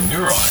nerves and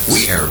neurons,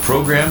 we air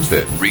programs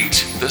that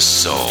reach the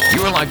soul.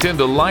 You are locked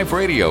into Life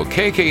Radio,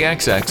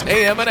 KKXX,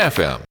 AM and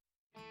FM.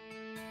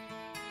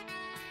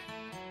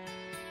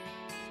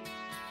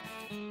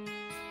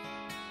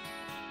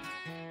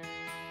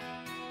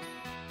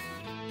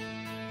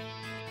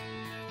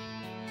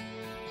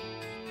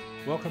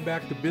 Welcome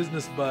back to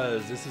Business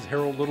Buzz. This is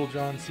Harold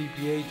Littlejohn,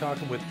 CPA,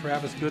 talking with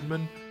Travis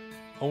Goodman,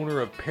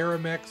 owner of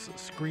Paramex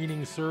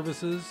Screening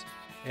Services.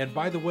 And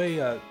by the way,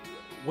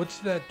 what's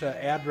that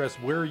address?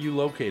 Where are you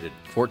located?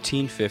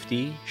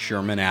 1450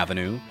 Sherman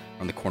Avenue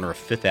on the corner of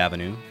 5th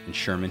Avenue in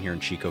Sherman here in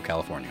Chico,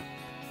 California.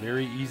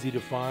 Very easy to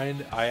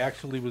find. I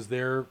actually was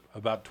there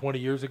about 20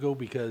 years ago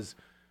because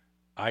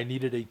I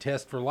needed a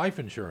test for life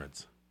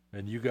insurance.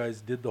 And you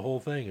guys did the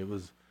whole thing. It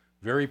was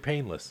very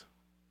painless.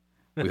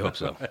 We hope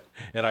so.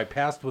 And I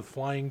passed with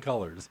flying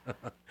colors.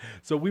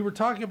 So we were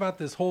talking about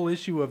this whole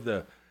issue of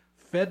the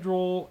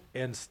federal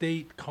and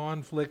state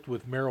conflict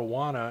with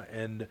marijuana,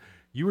 and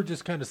you were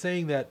just kind of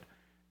saying that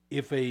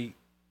if a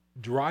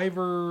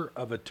driver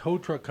of a tow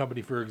truck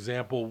company, for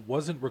example,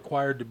 wasn't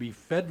required to be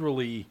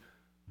federally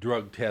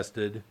drug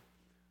tested,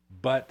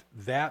 but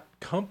that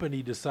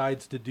company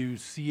decides to do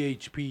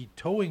CHP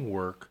towing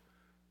work,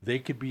 they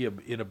could be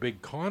in a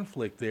big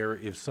conflict there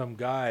if some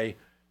guy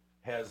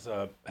has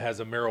a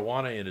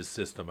marijuana in his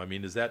system. I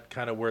mean, is that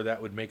kind of where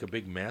that would make a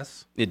big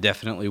mess? It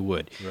definitely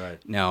would. Right.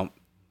 Now,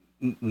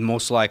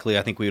 most likely,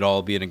 I think we'd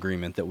all be in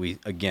agreement that we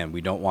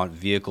don't want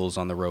vehicles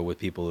on the road with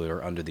people that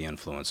are under the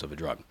influence of a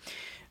drug.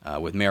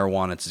 With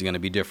marijuana, it's going to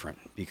be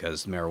different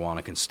because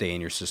marijuana can stay in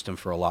your system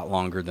for a lot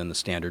longer than the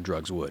standard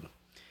drugs would.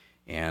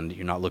 And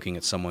you're not looking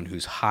at someone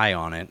who's high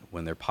on it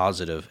when they're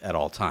positive at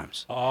all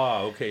times.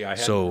 Ah, okay. I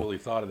hadn't really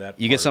thought of that.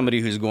 You get somebody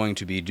who's going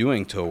to be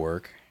doing tow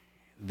work.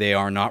 They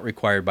are not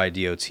required by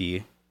DOT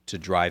to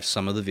drive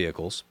some of the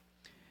vehicles,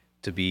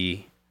 to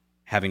be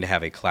having to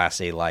have a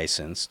Class A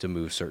license to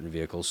move certain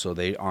vehicles, so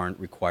they aren't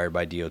required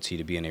by DOT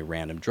to be in a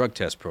random drug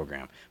test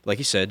program. Like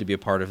you said, to be a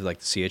part of like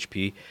the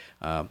CHP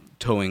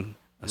towing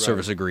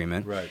service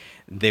agreement,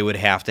 they would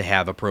have to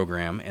have a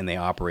program, and they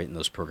operate in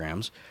those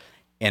programs.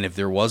 And if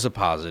there was a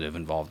positive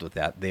involved with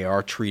that, they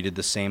are treated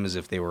the same as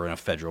if they were in a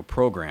federal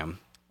program,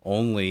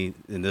 only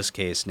in this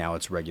case now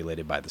it's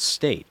regulated by the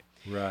state.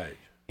 Right.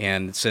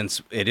 And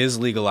since it is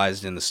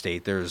legalized in the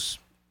state, there's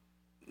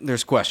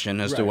question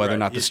as to whether or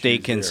not the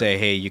state can say,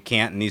 hey, you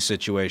can't in these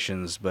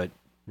situations, but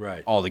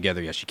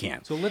altogether, yes, you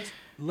can. So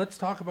let's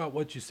talk about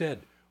what you said.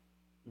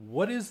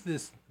 What is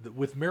this,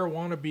 with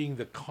marijuana being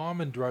the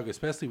common drug,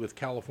 especially with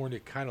California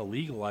kind of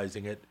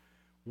legalizing it,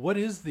 what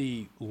is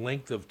the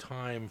length of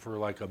time for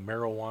like a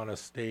marijuana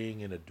staying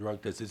in a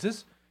drug test?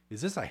 Is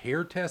this a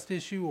hair test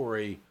issue or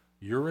a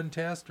urine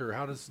test, or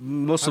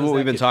most of what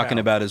we've been talking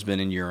about has been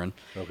in urine.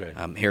 Okay.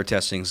 Hair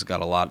testing's got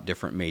a lot of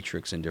different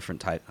matrix and different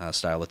type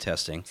style of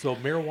testing. So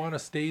marijuana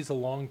stays a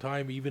long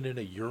time even in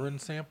a urine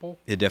sample?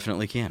 It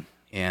definitely can,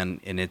 and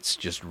it's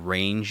just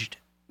ranged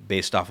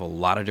based off a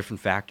lot of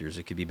different factors.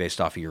 It could be based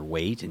off of your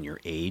weight and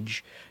your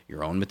age,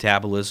 your own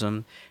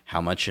metabolism,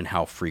 how much and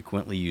how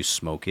frequently you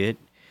smoke it,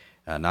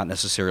 not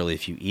necessarily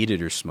if you eat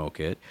it or smoke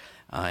it,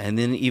 and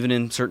then even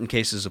in certain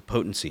cases of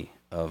potency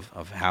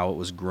of how it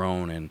was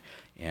grown and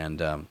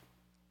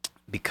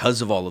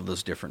because of all of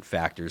those different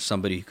factors,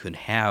 somebody could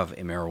have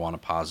a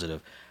marijuana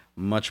positive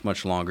much,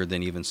 much longer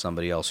than even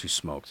somebody else who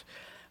smoked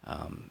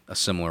a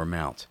similar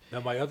amount.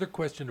 Now, my other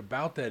question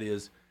about that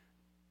is,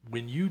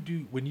 when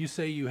you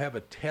say you have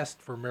a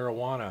test for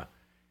marijuana,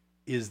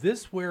 is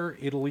this where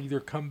it'll either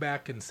come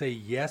back and say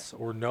yes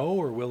or no,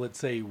 or will it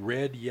say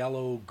red,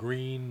 yellow,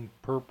 green,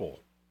 purple?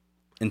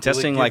 In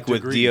testing, like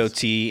with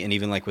DOT and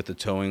even like with the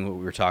towing, what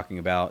we were talking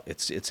about,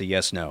 it's a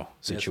yes/no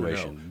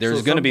situation. Yes no.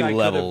 There's going to be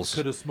levels.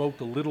 Could have smoked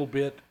a little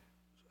bit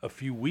a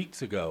few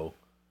weeks ago,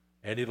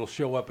 and it'll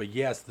show up a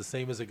yes, the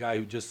same as a guy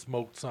who just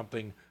smoked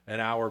something an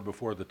hour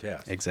before the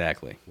test.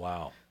 Exactly.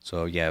 Wow.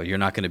 So yeah, you're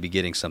not going to be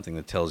getting something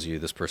that tells you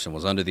this person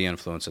was under the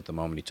influence at the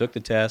moment he took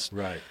the test.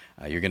 Right.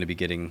 You're going to be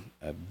getting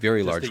a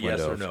very large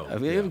window. Yes or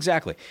no.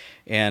 Exactly.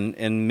 And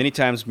many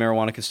times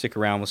marijuana can stick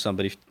around with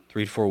somebody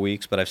 3 to 4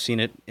 weeks, but I've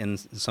seen it in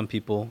some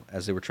people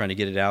as they were trying to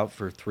get it out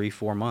for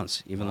 3-4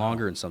 months, even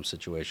longer in some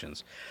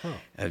situations.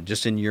 Huh.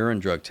 Just in urine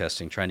drug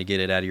testing, trying to get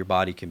it out of your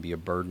body can be a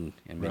burden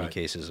in many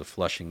cases of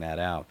flushing that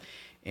out.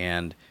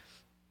 And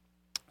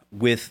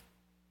with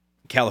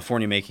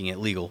California making it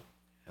legal,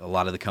 a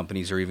lot of the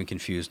companies are even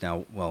confused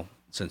now. Well,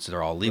 since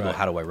they're all legal,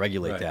 how do I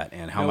regulate that?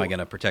 And how am I going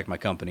to protect my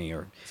company?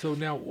 So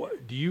now,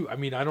 I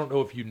mean, I don't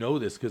know if you know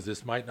this because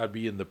this might not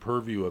be in the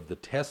purview of the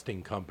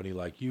testing company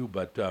like you,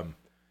 but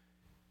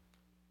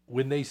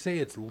when they say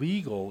it's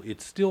legal,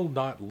 it's still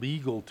not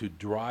legal to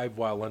drive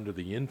while under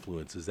the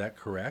influence. Is that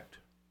correct?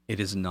 It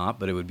is not,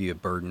 but it would be a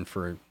burden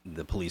for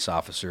the police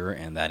officer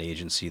and that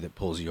agency that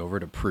pulls you over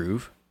to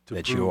prove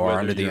that you are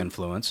under the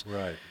influence.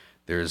 Right.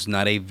 There's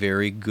not a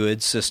very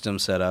good system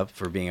set up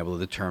for being able to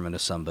determine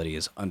if somebody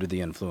is under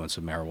the influence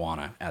of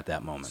marijuana at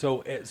that moment.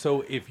 So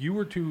if you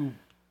were to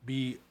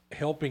be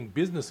helping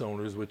business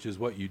owners, which is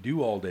what you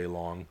do all day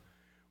long,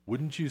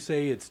 wouldn't you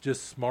say it's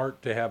just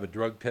smart to have a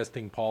drug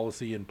testing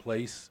policy in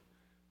place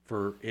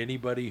for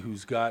anybody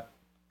who's got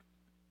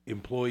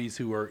employees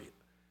who are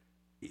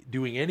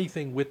doing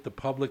anything with the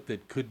public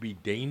that could be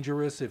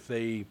dangerous if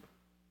they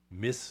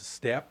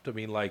misstepped? I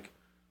mean, like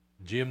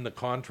Jim, the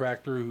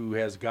contractor who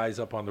has guys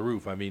up on the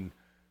roof. I mean,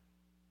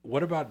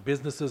 what about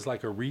businesses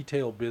like a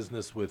retail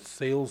business with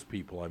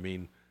salespeople? I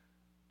mean,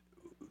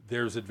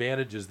 there's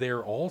advantages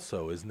there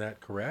also. Isn't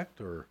that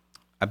correct? Or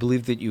I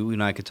believe that you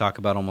and I could talk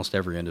about almost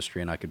every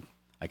industry, and I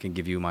can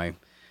give you my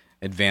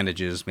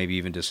advantages, maybe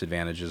even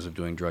disadvantages of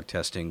doing drug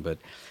testing. But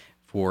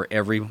for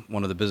every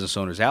one of the business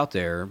owners out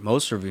there,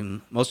 most of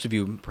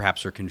you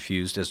perhaps are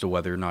confused as to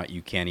whether or not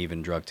you can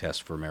even drug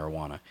test for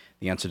marijuana.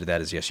 The answer to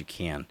that is yes, you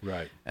can.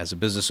 Right. As a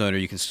business owner,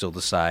 you can still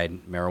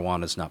decide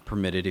marijuana is not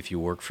permitted if you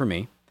work for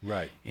me.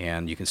 Right.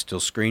 And you can still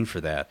screen for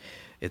that.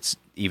 It's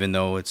even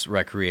though it's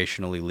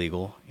recreationally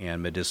legal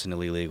and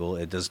medicinally legal,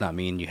 it does not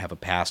mean you have a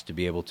pass to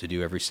be able to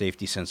do every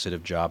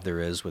safety-sensitive job there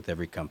is with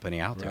every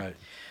company out there. Right.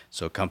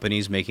 So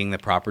companies making the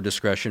proper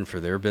discretion for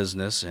their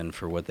business and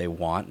for what they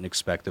want and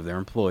expect of their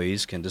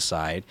employees can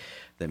decide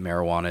that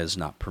marijuana is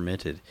not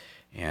permitted.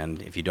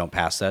 And if you don't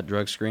pass that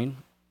drug screen,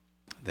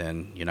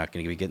 then you're not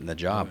going to be getting the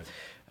job.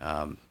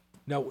 Right.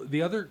 Now,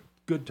 the other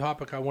good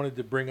topic I wanted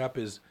to bring up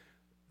is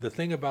the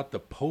thing about the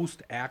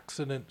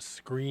post-accident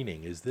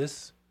screening. Is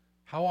this,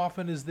 how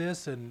often is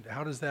this, and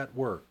how does that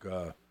work?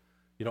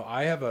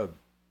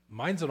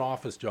 Mine's an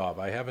office job.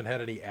 I haven't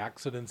had any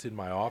accidents in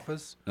my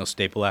office. No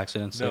staple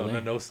accidents? No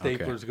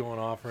staplers going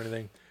off or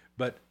anything.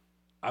 But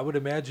I would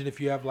imagine if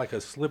you have like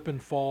a slip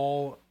and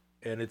fall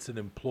and it's an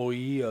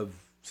employee of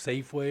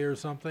Safeway or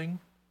something,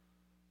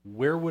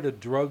 where would a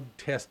drug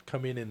test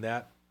come in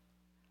that?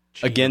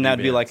 Again, that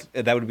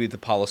would be the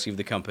policy of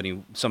the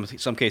company.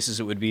 Some cases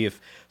it would be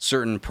if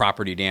certain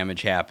property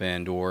damage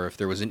happened or if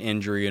there was an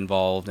injury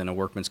involved in a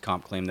workman's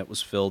comp claim that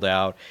was filled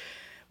out.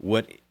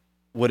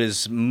 What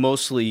is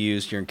mostly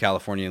used here in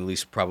California, at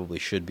least probably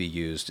should be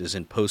used, is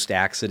in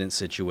post-accident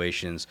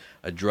situations,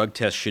 a drug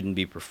test shouldn't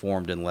be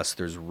performed unless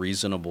there's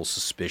reasonable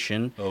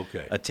suspicion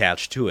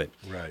attached to it.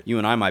 Right. You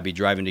and I might be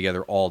driving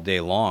together all day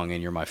long,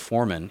 and you're my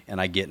foreman,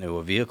 and I get into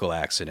a vehicle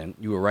accident.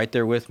 You were right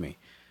there with me.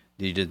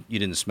 You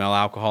didn't smell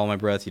alcohol in my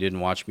breath. You didn't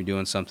watch me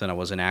doing something. I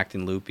wasn't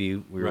acting loopy.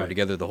 We were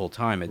together the whole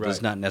time. It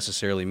does not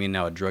necessarily mean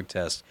now a drug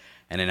test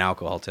and an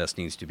alcohol test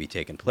needs to be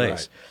taking place.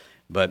 Right.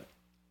 But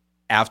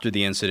after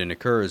the incident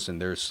occurs and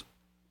there's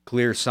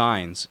clear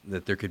signs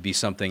that there could be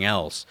something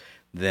else,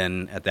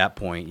 then at that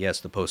point,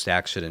 yes, the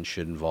post-accident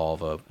should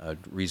involve a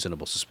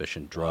reasonable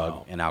suspicion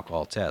drug and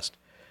alcohol test.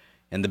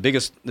 And the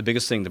biggest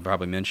thing to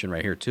probably mention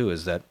right here, too,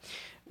 is that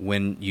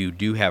when you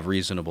do have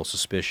reasonable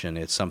suspicion,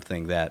 it's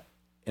something that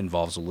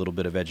involves a little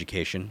bit of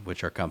education,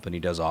 which our company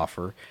does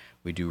offer.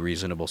 We do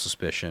reasonable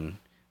suspicion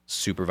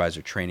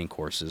supervisor training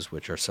courses,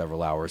 which are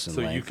several hours in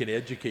length. So you can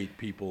educate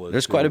people.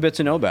 There's quite a bit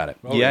to know about it.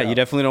 Yeah, you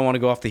definitely don't want to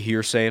go off the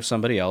hearsay of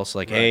somebody else.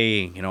 Like,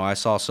 hey, I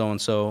saw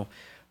so-and-so.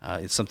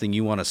 It's something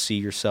you want to see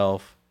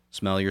yourself,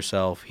 smell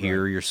yourself,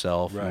 hear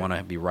yourself. You want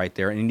to be right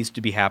there. And it needs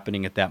to be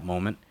happening at that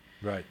moment.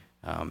 Right.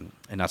 And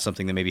not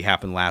something that maybe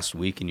happened last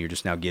week and you're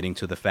just now getting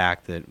to the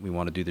fact that we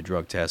want to do the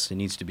drug test. It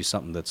needs to be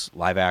something that's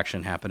live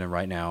action happening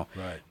right now.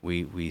 Right.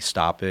 We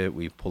stop it.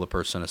 We pull the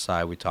person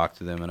aside. We talk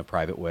to them in a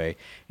private way.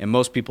 And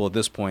most people at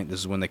this point, this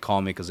is when they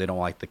call me because they don't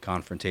like the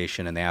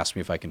confrontation and they ask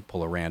me if I can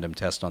pull a random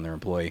test on their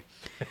employee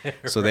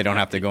so they don't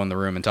have to go in the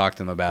room and talk to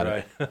them about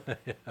it.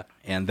 Yeah.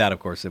 And that, of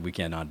course, we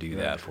cannot do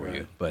that for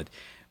you. But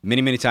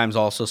many, many times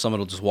also someone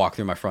will just walk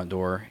through my front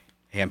door.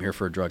 Hey, I'm here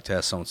for a drug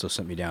test. So-and-so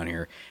sent me down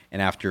here.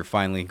 And after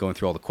finally going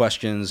through all the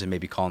questions and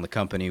maybe calling the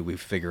company, we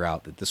figure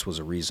out that this was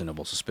a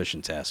reasonable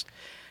suspicion test.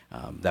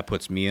 That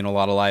puts me in a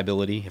lot of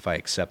liability if I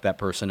accept that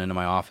person into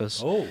my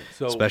office.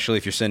 Especially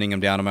if you're sending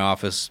them down to my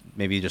office,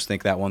 maybe you just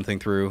think that one thing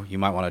through. You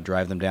might want to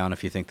drive them down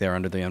if you think they're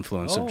under the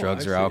influence of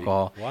drugs or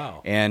alcohol.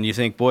 Wow. And you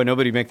think, boy,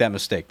 nobody make that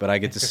mistake. But I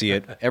get to see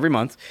it every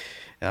month.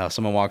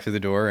 Someone walk through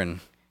the door and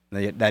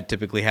that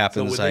typically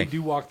happens. So when they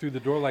do walk through the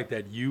door like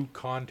that, you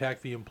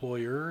contact the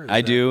employer?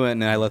 I do,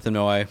 and I let them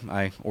know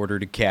I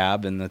ordered a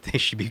cab and that they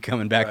should be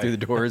coming back through the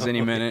doors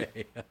any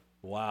minute.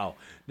 Wow.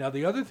 Now,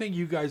 the other thing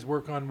you guys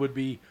work on would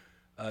be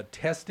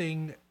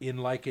testing in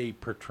like a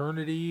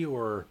paternity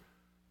or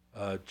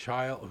a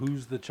child,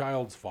 who's the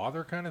child's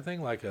father kind of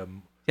thing?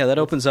 Yeah, that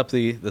opens up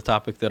the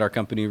topic that our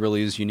company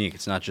really is unique.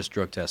 It's not just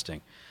drug testing.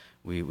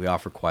 We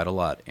offer quite a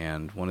lot,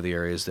 and one of the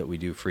areas that we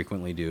do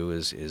frequently do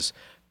is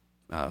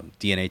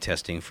DNA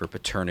testing for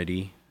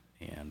paternity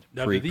and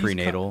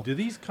prenatal. Do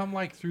these come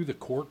like through the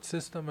court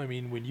system? I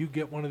mean, when you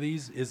get one of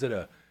these, is it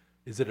a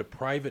is it a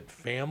private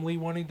family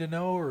wanting to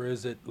know, or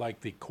is it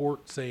like the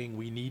court saying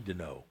we need to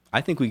know?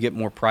 I think we get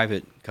more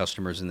private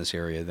customers in this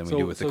area than we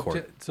do with the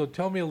court. So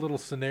tell me a little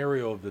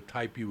scenario of the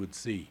type you would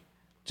see.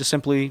 Just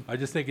simply, I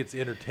just think it's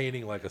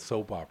entertaining, like a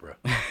soap opera.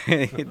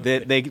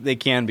 they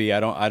can be. I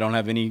don't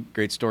have any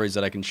great stories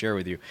that I can share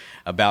with you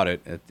about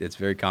it. It's a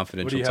very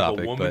confidential topic.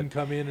 Have a woman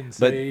come in and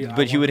say?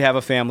 But you would have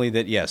a family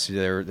that, yes,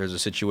 there's a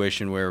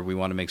situation where we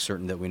want to make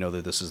certain that we know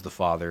that this is the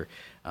father,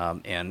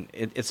 and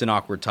it's an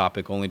awkward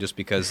topic only just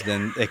because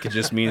then it could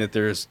just mean that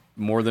there's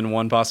more than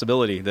one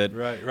possibility that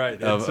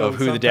right. of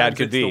who the dad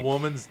could be. The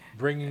woman's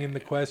bringing in the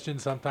question.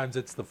 Sometimes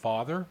it's the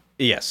father.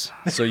 Yes.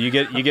 So you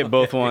get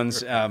both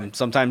ones.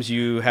 Sometimes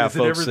you have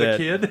folks ever that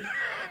the kid?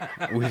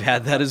 We've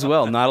had that as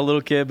well. Not a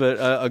little kid, but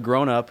a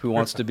grown up who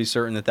wants to be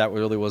certain that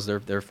really was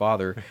their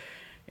father.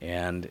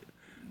 And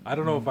I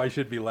don't know if I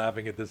should be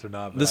laughing at this or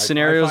not. But the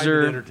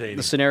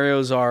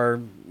scenarios are.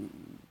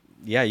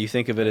 Yeah, you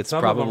think of it. It's some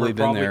probably of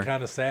them are been there.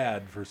 Kind of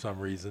sad for some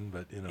reason,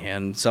 but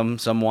And some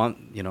want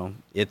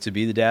it to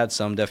be the dad.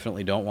 Some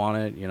definitely don't want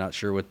it. You're not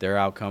sure what their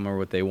outcome or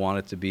what they want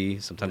it to be.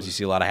 Sometimes you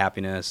see a lot of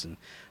happiness and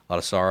a lot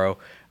of sorrow.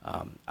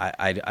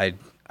 I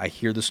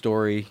hear the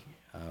story,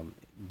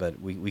 but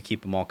we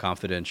keep them all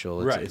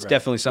confidential. It's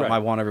definitely something I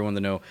want everyone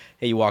to know.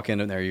 Hey, you walk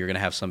in there, you're going to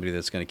have somebody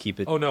that's going to keep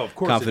it. Oh no, of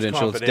course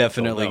confidential. It's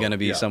definitely going to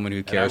be someone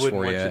who cares for you. I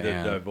wouldn't want you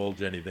to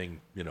divulge anything,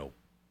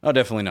 Oh,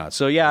 definitely not.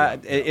 So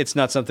it's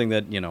not something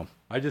that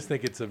I just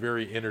think it's a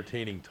very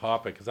entertaining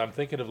topic because I'm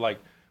thinking of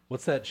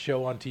what's that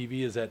show on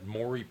TV? Is that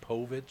Maury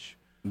Povich?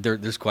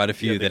 There's quite a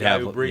few that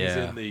have. Who brings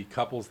in the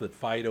couples that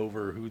fight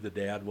over who the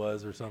dad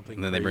was or something.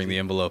 And then they bring the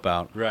envelope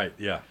out. Right.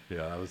 Yeah.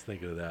 I was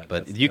thinking of that.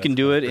 But you can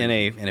do it in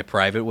a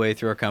private way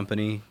through our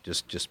company,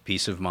 just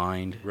peace of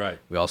mind. Right.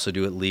 We also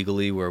do it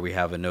legally, where we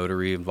have a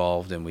notary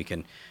involved, and we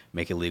can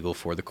make it legal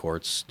for the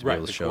courts to be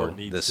able to show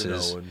this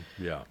is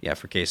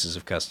for cases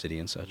of custody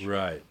and such.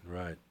 Right.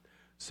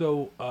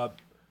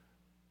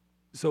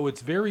 So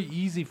it's very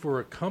easy for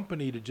a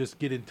company to just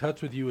get in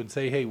touch with you and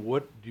say, hey,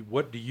 what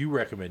do you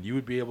recommend? You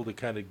would be able to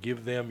kind of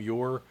give them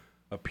your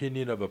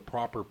opinion of a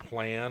proper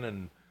plan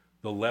and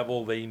the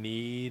level they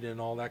need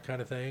and all that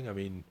kind of thing? I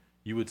mean,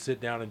 you would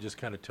sit down and just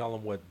kind of tell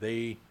them what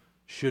they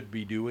should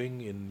be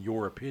doing in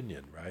your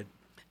opinion, right?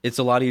 It's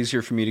a lot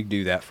easier for me to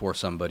do that for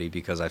somebody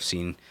because I've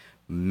seen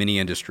many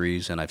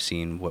industries and I've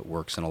seen what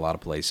works in a lot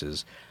of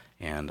places.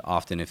 And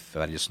often if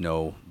I just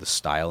know the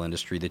style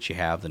industry that you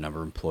have, the number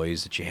of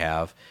employees that you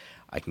have,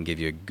 I can give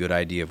you a good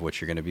idea of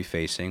what you're going to be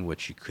facing,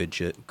 what you could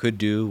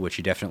do, what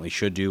you definitely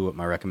should do, what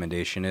my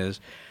recommendation is,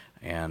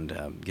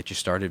 and get you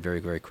started very,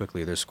 very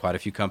quickly. There's quite a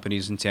few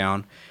companies in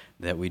town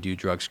that we do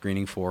drug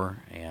screening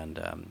for.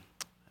 And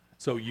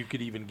so you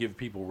could even give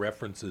people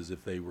references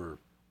if they were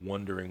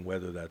wondering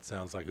whether that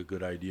sounds like a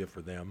good idea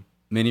for them?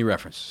 Many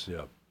references.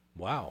 Yeah.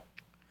 Wow.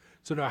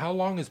 So now how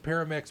long has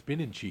Paramex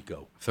been in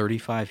Chico?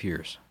 35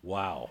 years.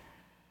 Wow.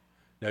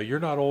 Now,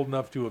 you're not old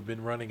enough to have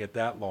been running it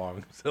that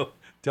long, so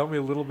tell me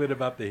a little bit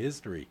about the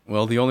history.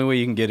 Well, the only way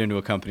you can get into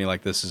a company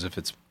like this is if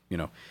it's,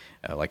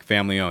 like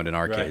family-owned in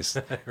our case.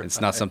 It's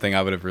not something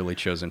I would have really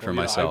chosen for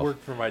myself. I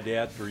worked for my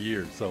dad for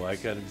years, so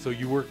so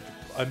you worked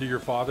under your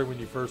father when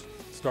you first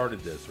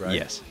started this, right?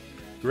 Yes.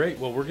 Great.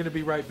 Well, we're going to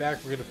be right back.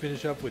 We're going to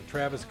finish up with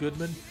Travis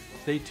Goodman.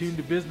 Stay tuned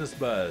to Business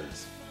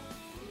Buzz.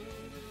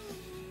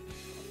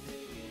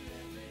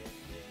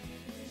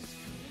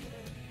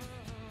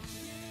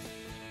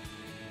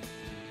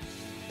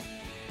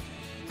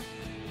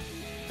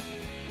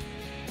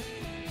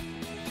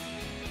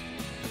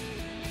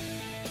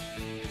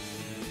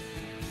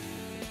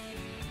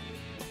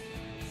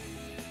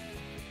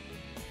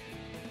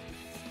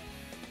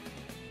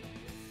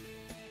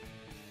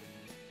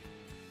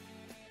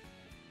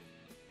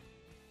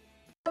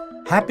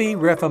 Happy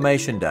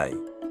Reformation Day.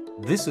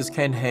 This is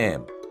Ken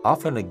Ham,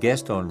 often a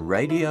guest on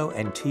radio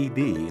and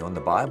TV on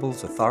the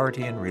Bible's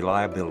authority and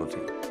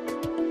reliability.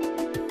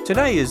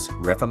 Today is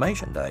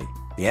Reformation Day,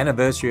 the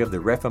anniversary of the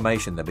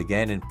Reformation that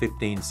began in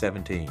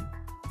 1517.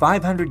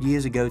 500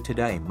 years ago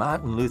today,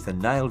 Martin Luther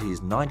nailed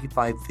his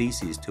 95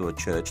 Theses to a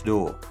church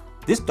door.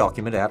 This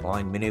document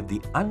outlined many of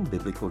the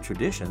unbiblical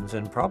traditions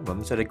and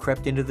problems that had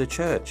crept into the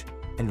church.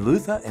 And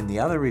Luther and the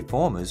other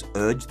reformers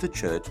urged the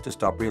church to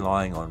stop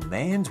relying on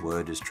man's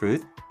word as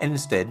truth and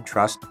instead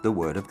trust the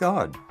word of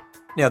God.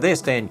 Now, their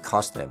stand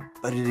cost them,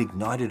 but it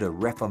ignited a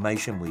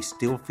reformation we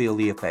still feel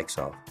the effects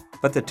of.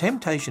 But the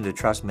temptation to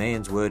trust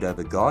man's word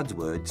over God's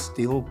word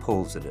still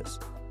pulls at us.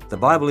 The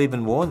Bible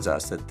even warns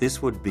us that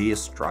this would be a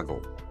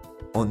struggle.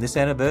 On this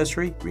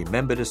anniversary,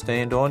 remember to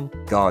stand on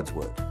God's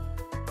word.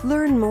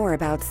 Learn more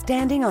about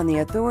standing on the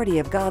authority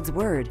of God's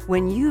Word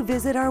when you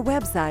visit our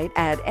website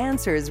at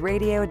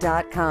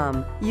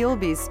AnswersRadio.com. You'll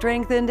be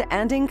strengthened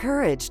and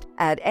encouraged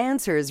at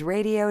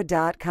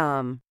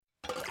AnswersRadio.com.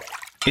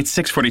 It's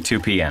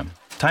 6:42 p.m.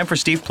 Time for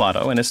Steve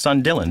Plotto and his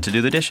son Dylan to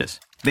do the dishes.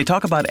 They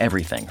talk about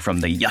everything from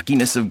the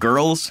yuckiness of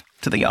girls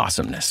to the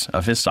awesomeness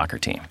of his soccer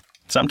team.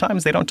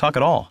 Sometimes they don't talk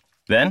at all.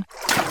 Then,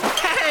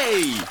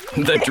 hey!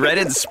 The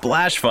dreaded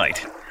splash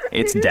fight.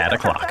 It's Dad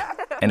o'clock,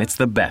 and it's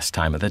the best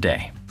time of the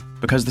day.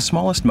 because the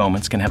smallest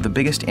moments can have the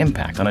biggest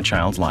impact on a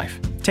child's life.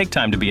 Take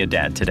time to be a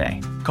dad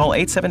today. Call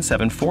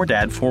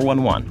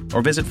 877-4DAD-411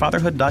 or visit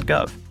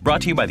fatherhood.gov.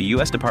 Brought to you by the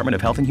U.S. Department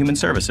of Health and Human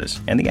Services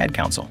and the Ad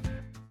Council.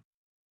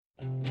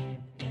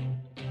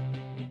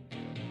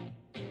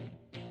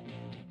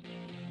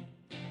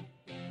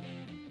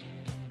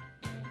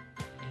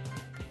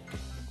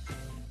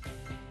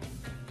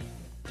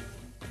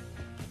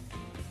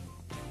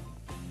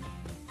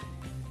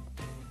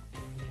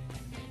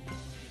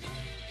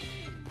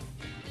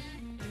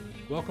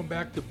 Welcome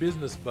back to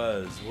Business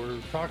Buzz. We're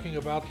talking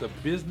about the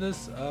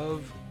business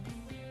of,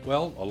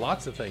 well,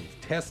 lots of things.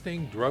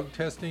 Testing, drug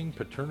testing,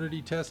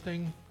 paternity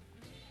testing,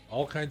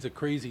 all kinds of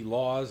crazy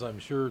laws. I'm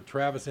sure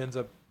Travis ends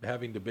up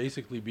having to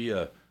basically be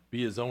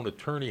his own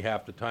attorney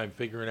half the time,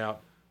 figuring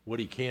out what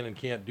he can and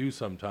can't do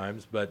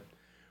sometimes. But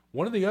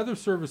one of the other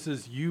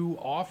services you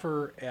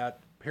offer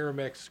at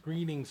Paramex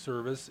Screening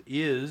Service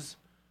is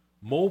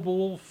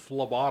mobile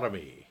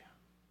phlebotomy.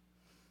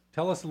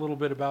 Tell us a little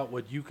bit about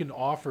what you can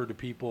offer to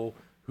people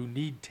who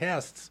need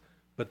tests,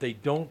 but they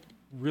don't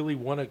really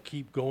want to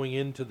keep going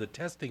into the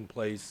testing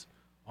place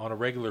on a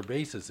regular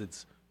basis.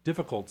 It's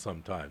difficult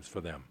sometimes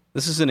for them.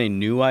 This isn't a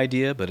new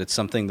idea, but it's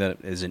something that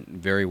isn't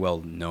very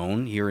well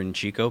known here in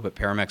Chico. But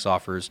Paramex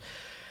offers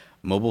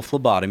mobile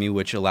phlebotomy,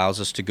 which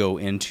allows us to go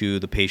into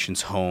the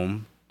patient's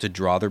home to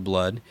draw their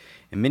blood.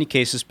 In many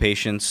cases,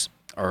 patients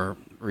are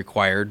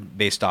required,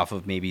 based off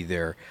of maybe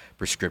their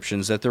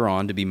prescriptions that they're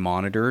on, to be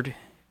monitored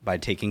by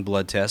taking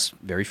blood tests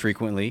very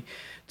frequently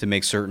to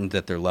make certain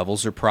that their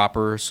levels are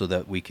proper so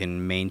that we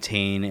can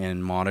maintain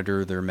and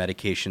monitor their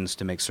medications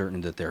to make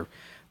certain that they're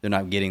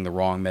not getting the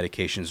wrong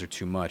medications or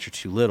too much or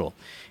too little.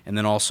 And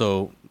then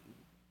also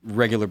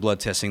regular blood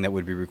testing that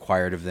would be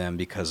required of them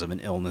because of an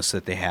illness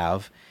that they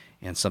have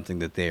and something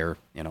that they're,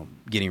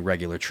 getting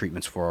regular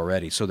treatments for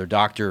already. So their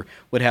doctor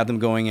would have them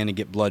going in and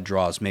get blood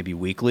draws maybe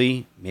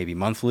weekly, maybe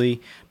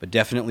monthly, but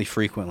definitely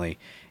frequently.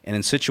 And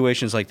in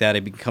situations like that,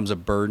 it becomes a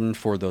burden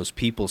for those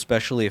people,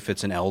 especially if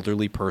it's an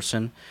elderly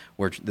person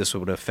where this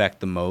would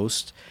affect the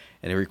most.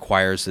 And it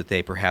requires that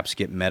they perhaps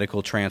get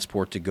medical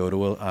transport to go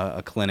to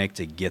a clinic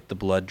to get the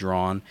blood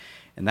drawn.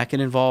 And that can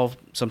involve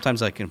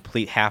sometimes a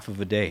complete half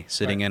of a day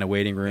sitting in a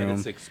waiting room. And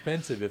it's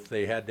expensive if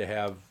they had to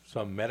have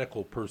some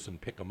medical person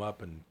pick them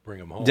up and bring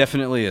them home.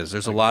 Definitely is.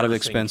 There's a lot of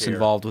expense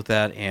involved with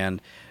that.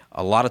 And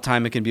a lot of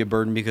time it can be a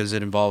burden because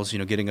it involves,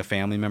 getting a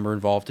family member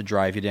involved to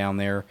drive you down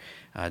there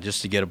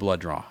just to get a blood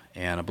draw.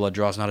 And a blood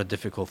draw is not a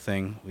difficult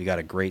thing. We got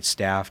a great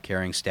staff,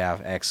 caring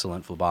staff,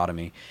 excellent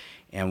phlebotomy.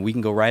 And we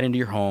can go right into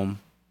your home,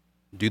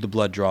 do the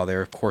blood draw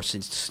there. Of course,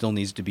 it still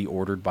needs to be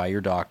ordered by your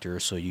doctor,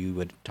 so you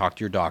would talk to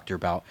your doctor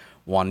about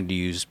wanting to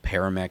use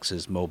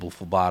Paramex's mobile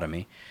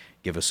phlebotomy.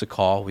 Give us a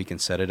call. We can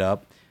set it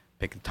up,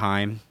 pick a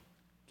time,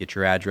 get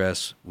your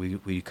address.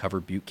 We cover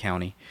Butte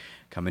County.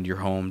 Come into your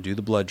home, do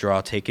the blood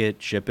draw, take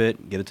it, ship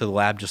it, get it to the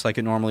lab just like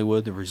it normally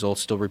would. The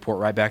results still report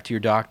right back to your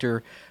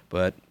doctor,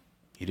 but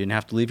you didn't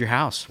have to leave your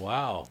house.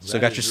 Wow. Still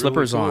got your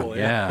slippers really cool. on.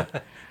 Yeah.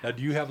 Now,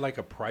 do you have like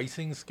a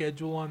pricing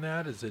schedule on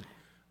that? Is it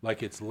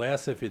like it's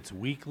less if it's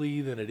weekly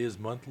than it is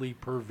monthly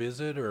per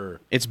visit, or?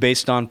 It's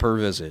based on per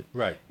visit.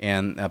 Right.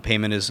 And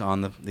payment is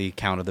on the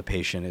account of the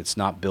patient. It's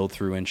not billed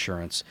through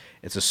insurance.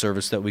 It's a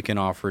service that we can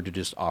offer to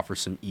just offer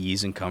some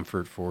ease and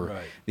comfort for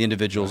the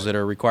individuals that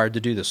are required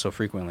to do this so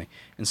frequently.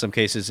 In some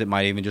cases, it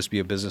might even just be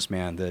a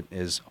businessman that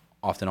is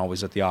often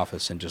always at the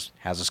office and just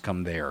has us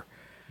come there.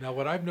 Now,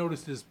 what I've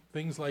noticed is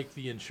things like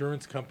the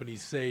insurance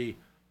companies say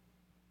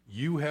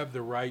you have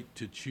the right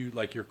to choose,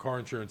 like your car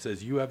insurance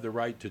says, you have the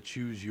right to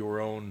choose your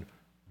own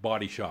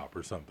body shop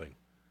or something.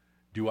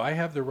 Do I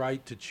have the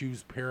right to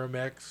choose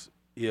Paramex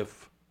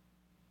if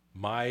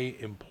my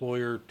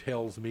employer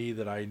tells me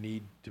that I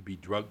need to be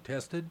drug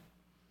tested?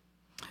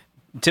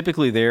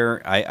 Typically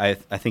there, I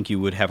think you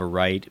would have a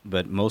right,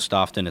 but most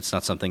often it's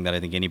not something that I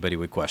think anybody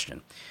would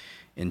question.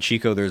 In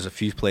Chico, there's a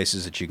few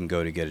places that you can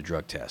go to get a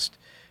drug test.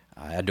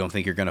 I don't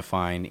think you're going to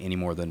find any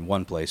more than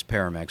one place,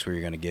 Paramex, where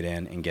you're going to get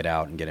in and get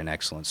out and get an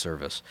excellent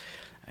service.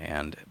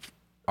 And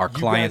our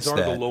clients you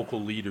guys are the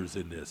local leaders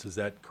in this.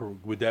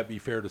 Would that be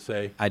fair to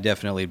say? I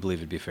definitely believe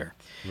it'd be fair.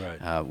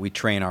 Right. We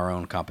train our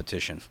own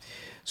competition.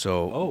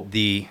 So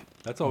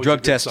that's always drug a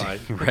good testing, sign.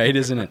 right,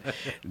 isn't it?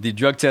 The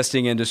drug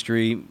testing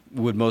industry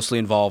would mostly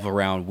involve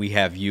around we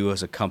have you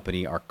as a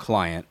company, our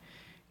client,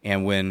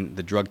 and when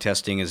the drug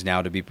testing is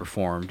now to be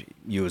performed,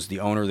 you as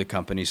the owner of the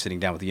company sitting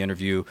down with the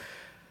interview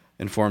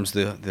informs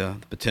the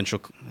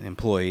potential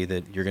employee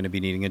that you're going to be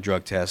needing a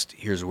drug test.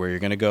 Here's where you're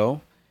going to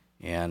go,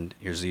 and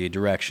here's the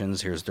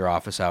directions. Here's their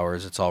office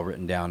hours. It's all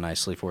written down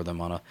nicely for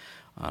them on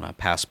a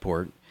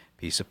passport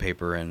piece of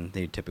paper, and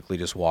they typically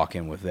just walk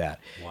in with that.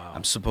 Wow.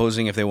 I'm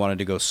supposing if they wanted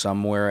to go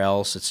somewhere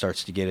else, it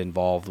starts to get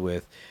involved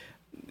with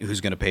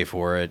who's going to pay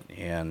for it,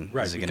 and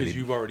right, is it because going to be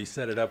you've already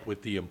set it up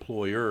with the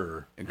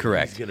employer.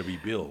 correct? He's going to be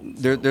billed.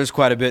 There's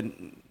quite a bit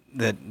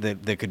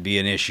that could be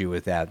an issue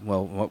with that.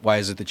 Well, why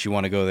is it that you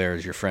want to go there?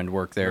 Does your friend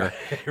work there?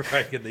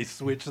 Right. Can they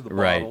switch the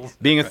Right. bottles?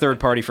 Being a third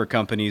party for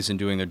companies and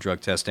doing their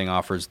drug testing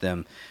offers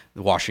them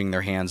washing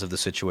their hands of the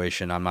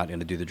situation. I'm not going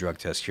to do the drug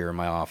test here in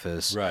my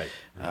office. Right.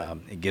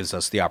 It gives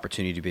us the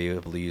opportunity to be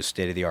able to use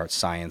state-of-the-art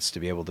science to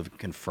be able to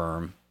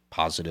confirm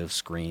positive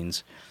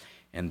screens.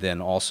 And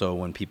then also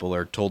when people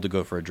are told to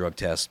go for a drug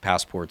test,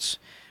 passports,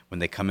 when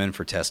they come in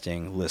for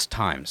testing, list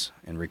times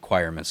and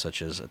requirements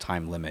such as a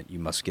time limit. You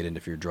must get in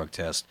for your drug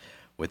test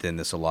within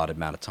this allotted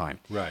amount of time.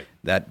 Right.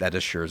 That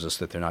assures us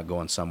that they're not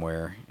going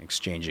somewhere,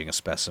 exchanging a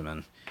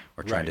specimen,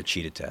 or trying to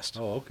cheat a test.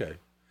 Oh, okay.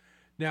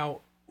 Now,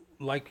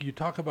 like you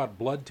talk about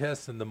blood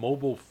tests and the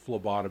mobile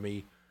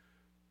phlebotomy,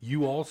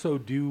 you also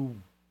do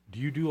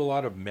you do a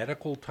lot of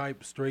medical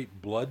type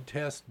straight blood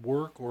test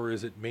work, or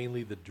is it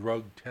mainly the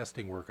drug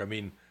testing work? I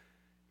mean,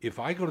 if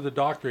I go to the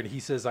doctor and he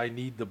says I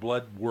need the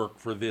blood work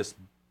for this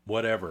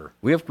whatever.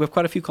 We have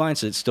quite a few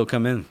clients that still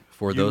come in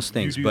for those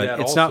things, but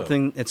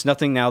it's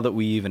nothing now that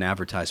we even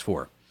advertise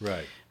for.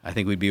 Right. I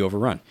think we'd be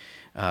overrun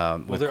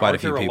with quite a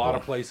few people. Are there a lot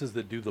of places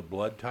that do the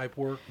blood type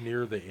work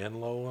near the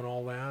Enloe and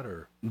all that,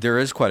 or? There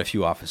is quite a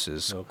few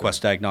offices. Okay.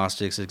 Quest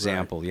Diagnostics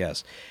example,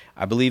 yes.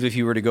 I believe if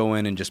you were to go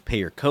in and just pay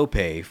your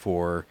copay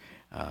for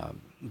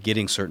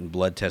getting certain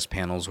blood test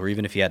panels, or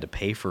even if you had to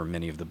pay for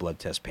many of the blood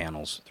test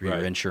panels through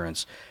your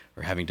insurance,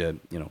 or having to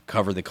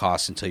cover the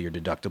costs until your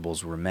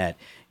deductibles were met,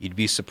 you'd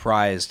be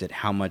surprised at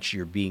how much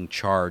you're being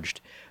charged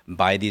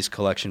by these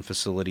collection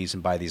facilities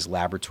and by these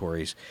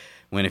laboratories,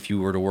 when if you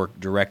were to work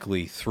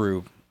directly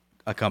through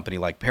a company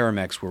like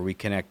Paramex, where we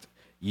connect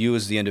you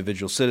as the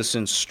individual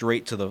citizen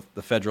straight to the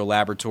federal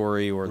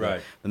laboratory or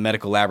the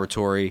medical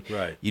laboratory,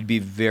 you'd be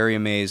very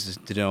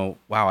amazed to know,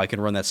 wow, I can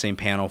run that same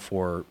panel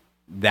for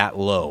that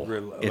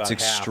low. It's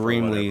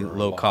extremely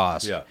low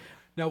cost. Yeah.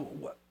 Now,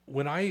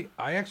 when I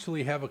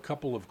actually have a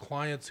couple of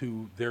clients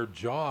who their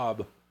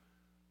job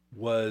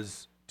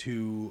was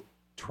to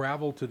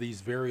travel to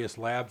these various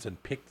labs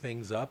and pick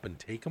things up and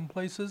take them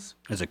places.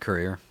 As a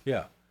courier.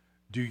 Yeah.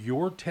 Do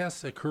your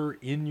tests occur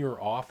in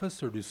your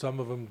office, or do some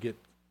of them get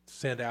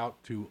sent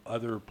out to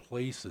other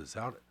places?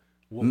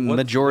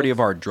 Majority of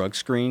our drug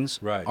screens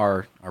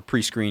are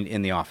pre-screened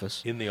in the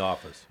office. In the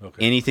office,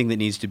 okay. Anything that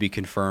needs to be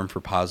confirmed for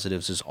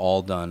positives is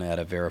all done at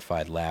a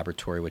verified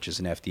laboratory, which is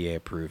an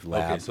FDA-approved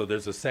lab. Okay, so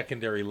there's a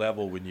secondary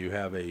level when you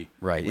have a...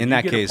 Right, in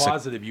that case... When you get a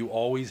positive, you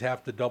always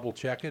have to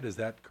double-check it, is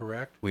that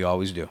correct? We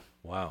always do.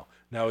 Wow.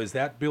 Now, is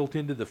that built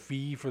into the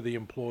fee for the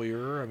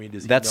employer? I mean,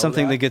 does he That's know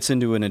something that gets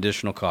into an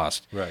additional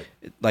cost. Right.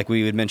 Like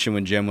we had mentioned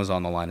when Jim was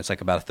on the line, it's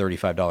like about a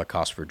 $35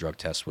 cost for a drug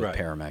test with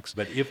Paramex.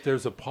 But if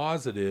there's a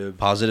positive...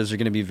 Positives are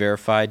going to be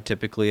verified.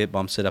 Typically, it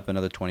bumps it up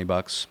another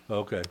 $20.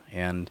 Okay.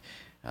 And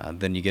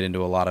then you get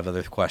into a lot of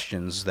other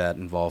questions that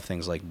involve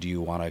things like, do you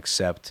want to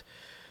accept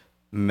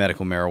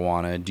medical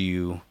marijuana? Do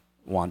you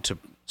want to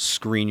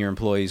screen your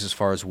employees as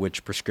far as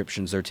which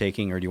prescriptions they're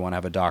taking, or do you want to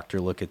have a doctor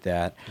look at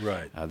that?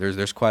 Right.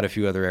 There's quite a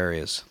few other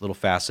areas, little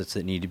facets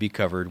that need to be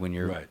covered when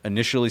you're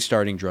initially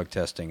starting drug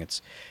testing.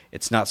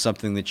 It's not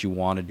something that you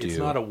want to do. It's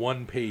not a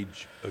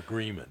one-page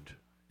agreement.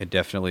 It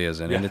definitely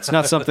isn't. And it's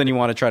not something you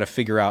want to try to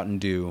figure out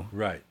and do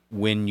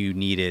when you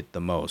need it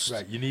the most.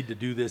 Right. You need to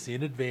do this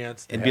in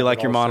advance. It'd be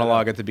like your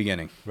monologue at the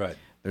beginning. Right.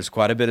 There's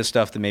quite a bit of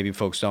stuff that maybe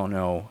folks don't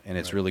know, and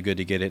it's really good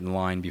to get it in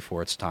line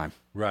before it's time.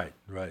 Right.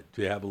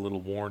 To have a little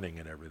warning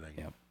and everything.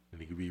 Yeah. And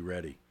you can be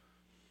ready.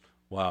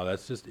 Wow,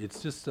 it's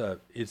just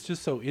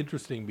so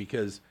interesting,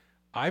 because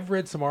I've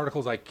read some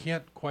articles. I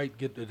can't quite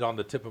get it on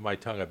the tip of my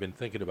tongue. I've been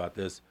thinking about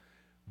this,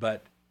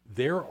 but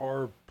there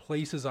are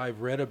places I've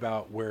read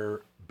about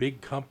where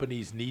big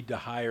companies need to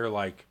hire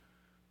like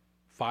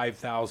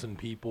 5,000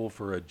 people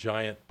for a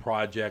giant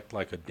project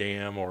like a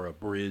dam or a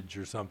bridge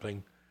or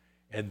something.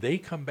 And they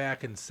come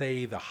back and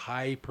say the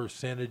high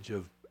percentage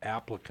of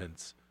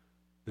applicants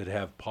that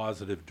have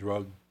positive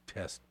drug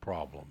test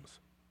problems.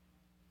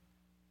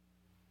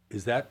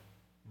 Is that,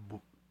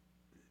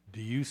 do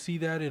you see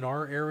that in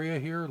our area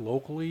here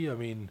locally? I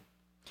mean,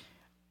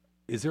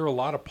 is there a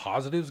lot of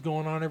positives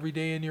going on every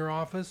day in your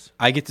office?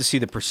 I get to see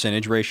the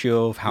percentage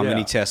ratio of how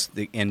many tests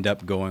that end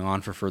up going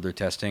on for further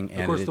testing.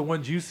 Of course, the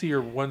ones you see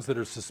are ones that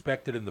are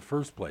suspected in the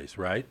first place,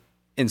 right?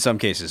 In some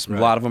cases. A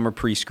lot of them are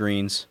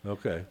pre-screens.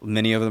 Okay.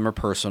 Many of them are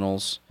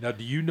personals. Now,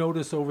 do you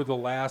notice over the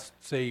last,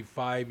 say,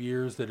 5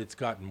 years that it's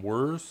gotten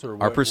worse?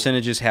 Or Our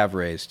percentages have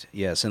raised,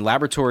 yes. And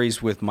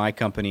laboratories with my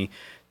company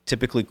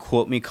typically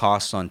quote me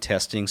costs on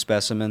testing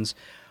specimens,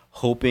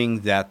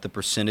 hoping that the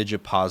percentage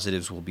of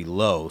positives will be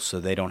low so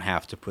they don't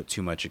have to put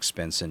too much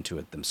expense into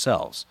it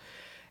themselves.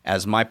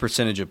 As my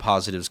percentage of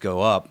positives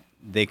go up,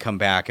 they come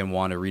back and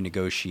want to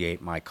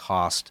renegotiate my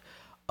cost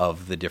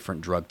of the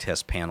different drug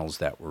test panels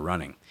that we're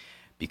running,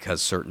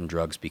 because certain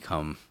drugs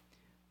become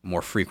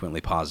more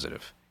frequently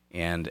positive.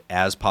 And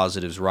as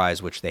positives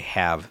rise, which they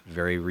have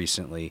very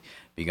recently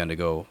begun to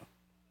go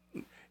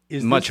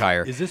much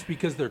higher. Is this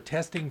because they're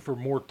testing for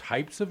more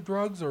types of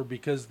drugs, or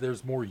because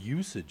there's more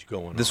usage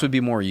going on? This would be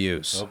more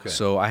use. Okay.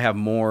 So I have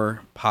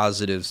more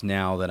positives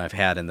now than I've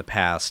had in the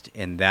past,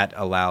 and that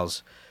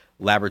allows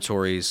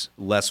laboratories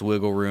less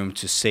wiggle room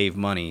to save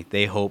money.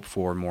 They hope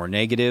for more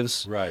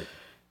negatives. Right.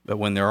 But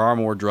when there are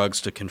more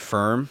drugs to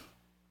confirm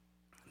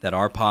that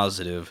are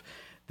positive,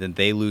 then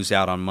they lose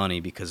out on money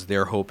because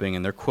they're hoping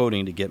and they're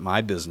quoting to get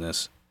my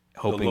business,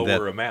 hoping the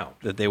lower amount.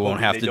 that they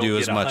won't have to do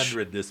as much.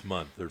 100 this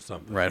month or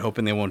something. Right,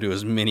 hoping they won't do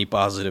as many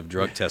positive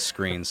drug test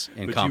screens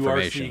in but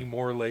confirmation. You are seeing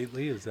more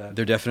lately, is that?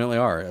 There definitely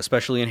are,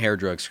 especially in hair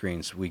drug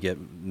screens. We get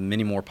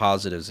many more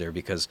positives there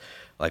because,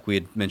 like we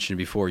had mentioned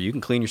before, you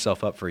can clean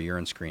yourself up for a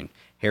urine screen.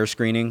 Hair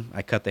screening,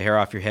 I cut the hair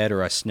off your head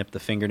or I snip the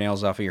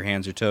fingernails off of your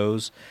hands or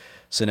toes,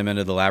 send them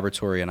into the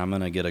laboratory, and I'm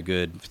going to get a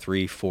good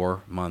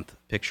 3-4 month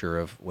picture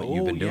of what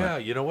you've been doing. Oh, yeah.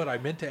 You know what? I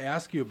meant to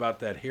ask you about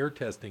that hair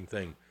testing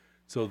thing.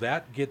 So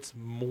that gets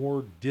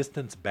more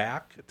distance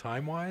back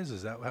time-wise?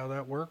 Is that how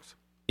that works?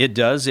 It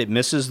does. It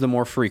misses the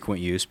more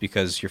frequent use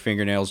because your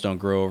fingernails don't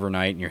grow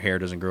overnight and your hair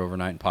doesn't grow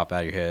overnight and pop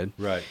out of your head.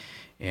 Right.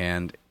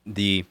 And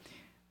the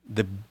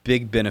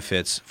big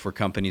benefits for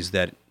companies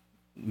that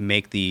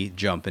make the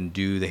jump and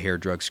do the hair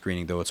drug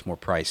screening, though it's more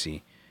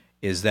pricey,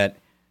 is that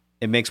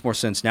it makes more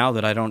sense now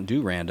that I don't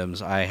do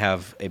randoms. I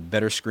have a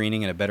better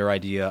screening and a better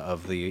idea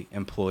of the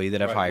employee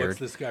that I've hired. What's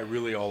this guy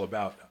really all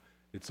about?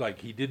 It's like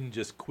he didn't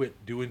just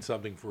quit doing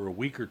something for a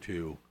week or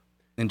two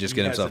and just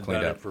get himself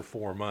cleaned up it for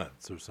 4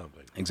 months or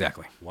something.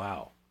 Exactly.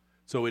 Wow.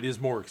 So it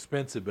is more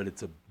expensive, but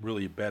it's a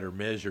really better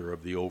measure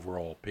of the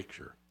overall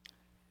picture.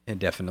 It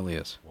definitely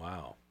is.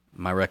 Wow.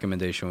 My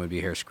recommendation would be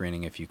hair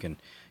screening if you can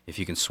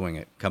swing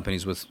it.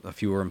 Companies with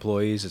fewer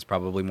employees, it's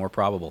probably more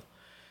probable.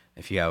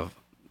 If you have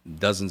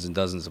dozens and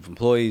dozens of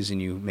employees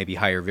and you maybe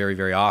hire very,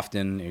 very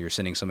often, or you're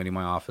sending somebody to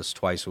my office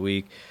twice a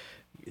week,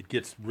 it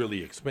gets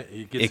really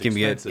expensive. It can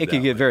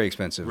get very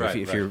expensive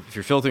if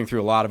you're filtering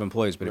through a lot of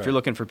employees. But if you're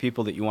looking for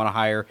people that you want to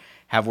hire,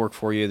 have work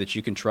for you, that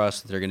you can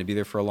trust, that they're going to be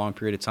there for a long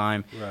period of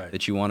time,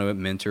 that you want to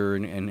mentor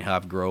and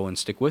have grow and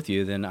stick with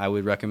you, then I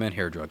would recommend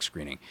hair drug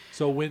screening.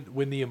 So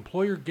when the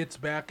employer gets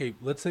back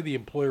let's say the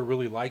employer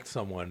really likes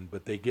someone,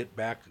 but they get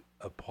back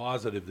a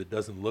positive that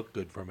doesn't look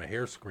good from a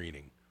hair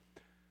screening,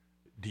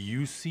 do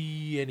you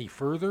see any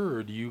further,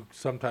 or do you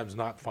sometimes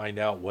not find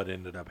out what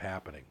ended up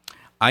happening?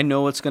 I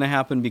know what's going to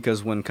happen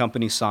because when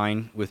companies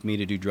sign with me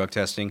to do drug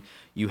testing,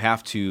 you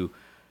have to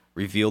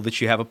reveal that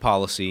you have a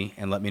policy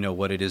and let me know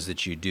what it is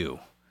that you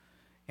do.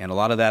 And a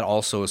lot of that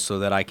also is so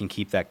that I can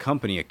keep that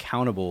company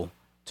accountable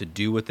to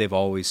do what they've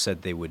always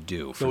said they would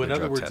do for the drug testing. So in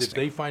other words, if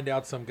they find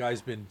out some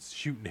guy's been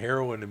shooting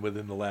heroin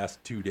within the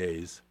last 2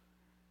 days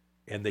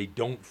and they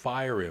don't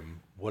fire him,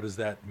 what does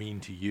that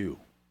mean to you?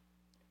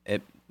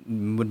 It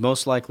would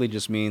most likely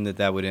just mean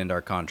that would end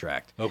our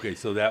contract. Okay,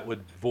 so that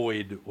would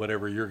void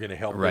whatever you're going to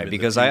help them right, in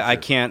because the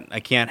future.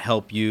 I can't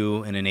help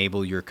you and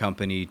enable your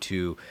company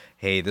to,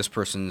 hey, this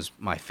person's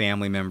my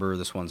family member,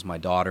 this one's my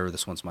daughter,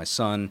 this one's my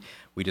son.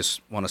 We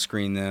just want to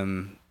screen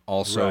them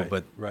also,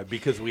 right,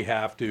 because we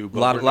have to. A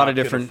lot of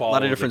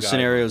different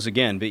scenarios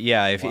again, but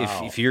yeah,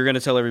 if you're going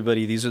to tell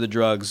everybody these are the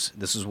drugs,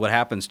 this is what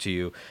happens to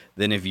you,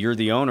 then if you're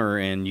the owner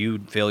and you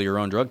fail your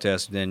own drug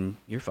test, then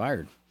you're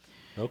fired.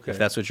 Okay. If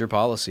that's what your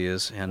policy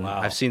is. And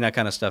I've seen that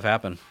kind of stuff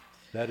happen.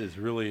 That is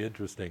really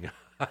interesting.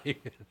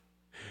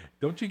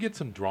 Don't you get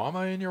some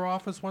drama in your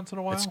office once in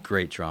a while? It's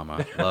great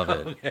drama. Love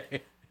it.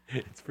 Okay.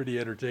 It's pretty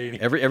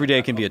entertaining. Every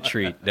day can be a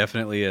treat.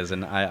 Definitely is.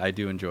 And I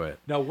do enjoy it.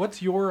 Now, what's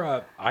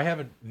your, I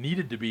haven't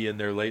needed to be in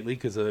there lately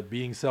because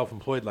being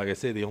self-employed, like I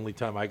say, the only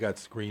time I got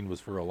screened was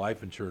for a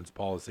life insurance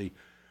policy.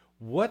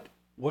 What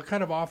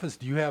kind of office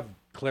do you have?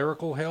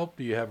 Clerical help?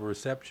 Do you have a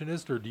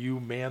receptionist, or do you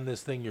man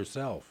this thing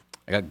yourself?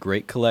 I got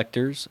great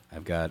collectors.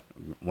 I've got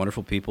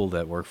wonderful people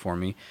that work for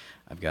me.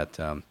 I've got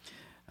a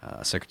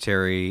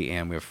secretary,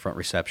 and we have front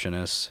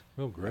receptionists.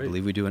 Oh, great. I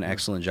believe we do an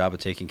excellent job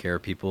of taking care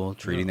of people,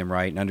 treating them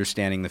right, and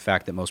understanding the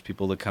fact that most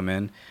people that come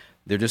in,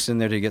 they're just in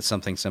there to get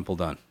something simple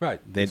done.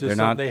 Right. They're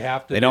not.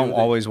 They don't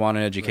always want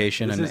an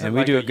education, and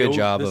we do a good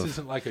job of. This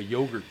isn't like a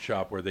yogurt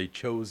shop where they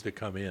chose to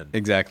come in.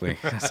 Exactly.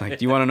 It's like,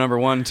 do you want a number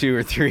 1, 2,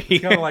 or 3?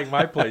 It's kind of like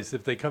my place.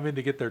 If they come in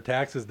to get their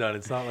taxes done,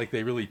 it's not like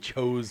they really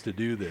chose to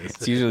do this.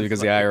 It's usually because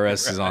the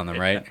IRS is on them,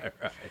 right?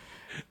 Right.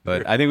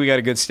 But I think we got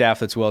a good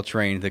staff that's well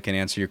trained that can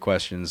answer your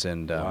questions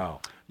and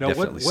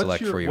definitely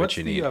select for you what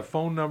you need. What's the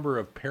phone number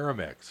of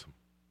Paramex?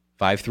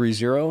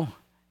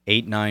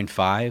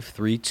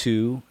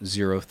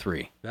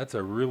 530-895-3203. That's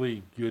a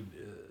really good.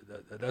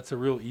 That's a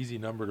real easy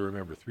number to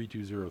remember.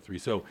 3203.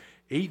 So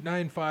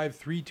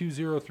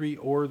 895-3203,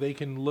 or they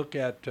can look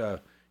at. Can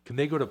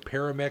they go to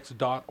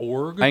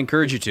paramex.org? I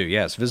encourage you to.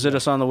 Yes, visit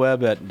us on the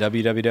web at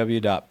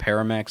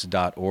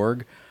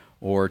www.paramex.org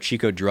or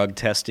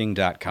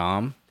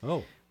chicodrugtesting.com.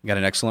 Oh. We've got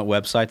an excellent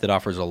website that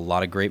offers a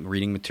lot of great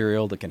reading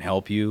material that can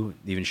help you,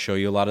 even show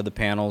you a lot of the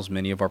panels.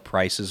 Many of our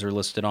prices are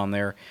listed on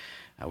there.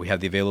 We have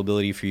the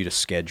availability for you to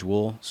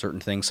schedule certain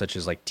things such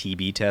as like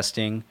TB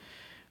testing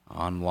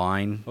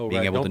online,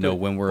 being able to know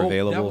when we're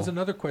available. That was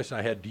another question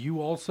I had. Do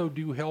you also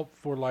do help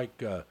for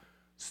like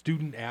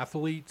student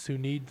athletes who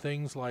need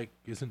things like,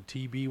 isn't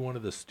TB one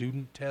of the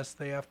student tests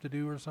they have to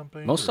do or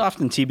something? Most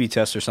often TB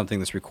tests are something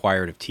that's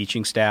required of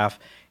teaching staff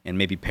and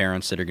maybe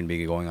parents that are going to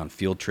be going on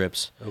field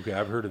trips. Okay,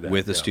 I've heard of that.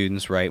 With the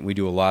students, right? We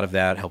do a lot of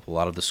that, help a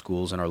lot of the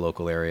schools in our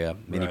local area.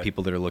 Many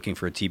people that are looking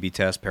for a TB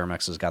test,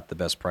 Paramex has got the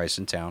best price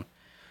in town.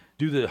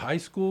 Do the high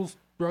schools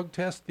drug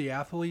test the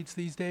athletes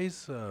these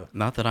days?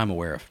 Not that I'm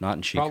aware of, not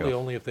in Chico. Probably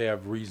only if they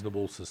have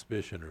reasonable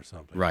suspicion or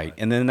something. Right,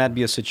 and then that'd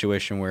be a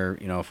situation where,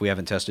 if we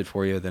haven't tested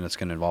for you, then it's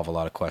going to involve a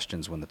lot of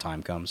questions when the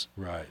time comes.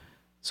 Right.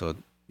 So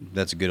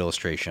that's a good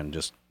illustration.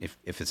 Just if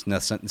it's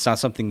not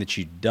something that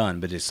you've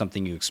done, but it's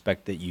something you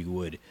expect that you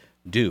would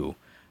do,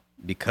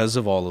 because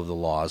of all of the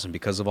laws and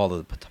because of all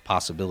of the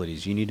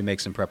possibilities, you need to make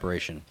some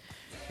preparation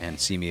and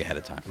see me ahead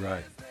of time.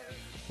 Right.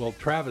 Well,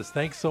 Travis,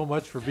 thanks so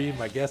much for being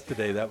my guest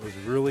today. That was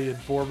really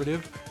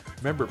informative.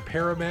 Remember,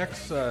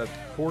 Paramex,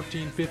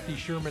 1450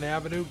 Sherman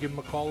Avenue. Give them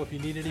a call if you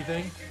need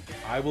anything.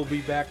 I will be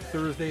back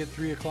Thursday at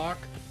 3 o'clock.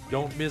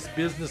 Don't miss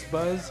Business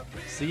Buzz.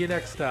 See you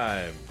next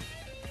time.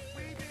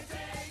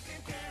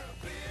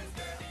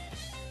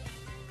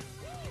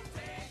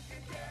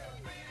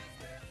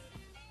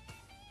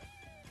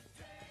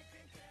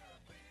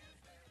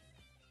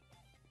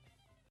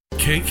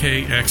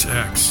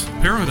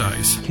 KKXX,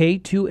 Paradise.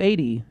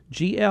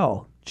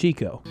 K280GL,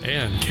 Chico.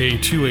 And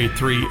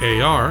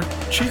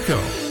K283AR, Chico,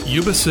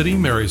 Yuba City,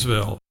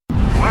 Marysville.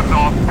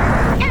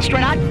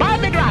 Astronaut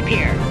Bob the Drop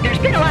here. There's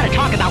been a lot of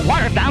talk about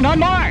water found on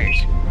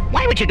Mars.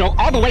 Why would you go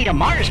all the way to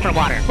Mars for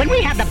water when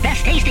we have the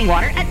best tasting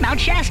water at Mount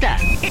Shasta?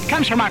 It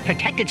comes from our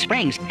protected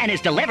springs and is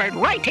delivered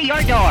right to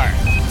your door.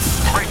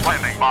 Great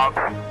landing, Bob.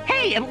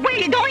 Hey, where are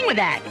you going with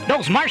that?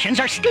 Those Martians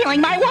are stealing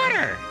my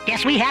water.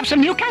 Guess we have some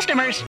new customers.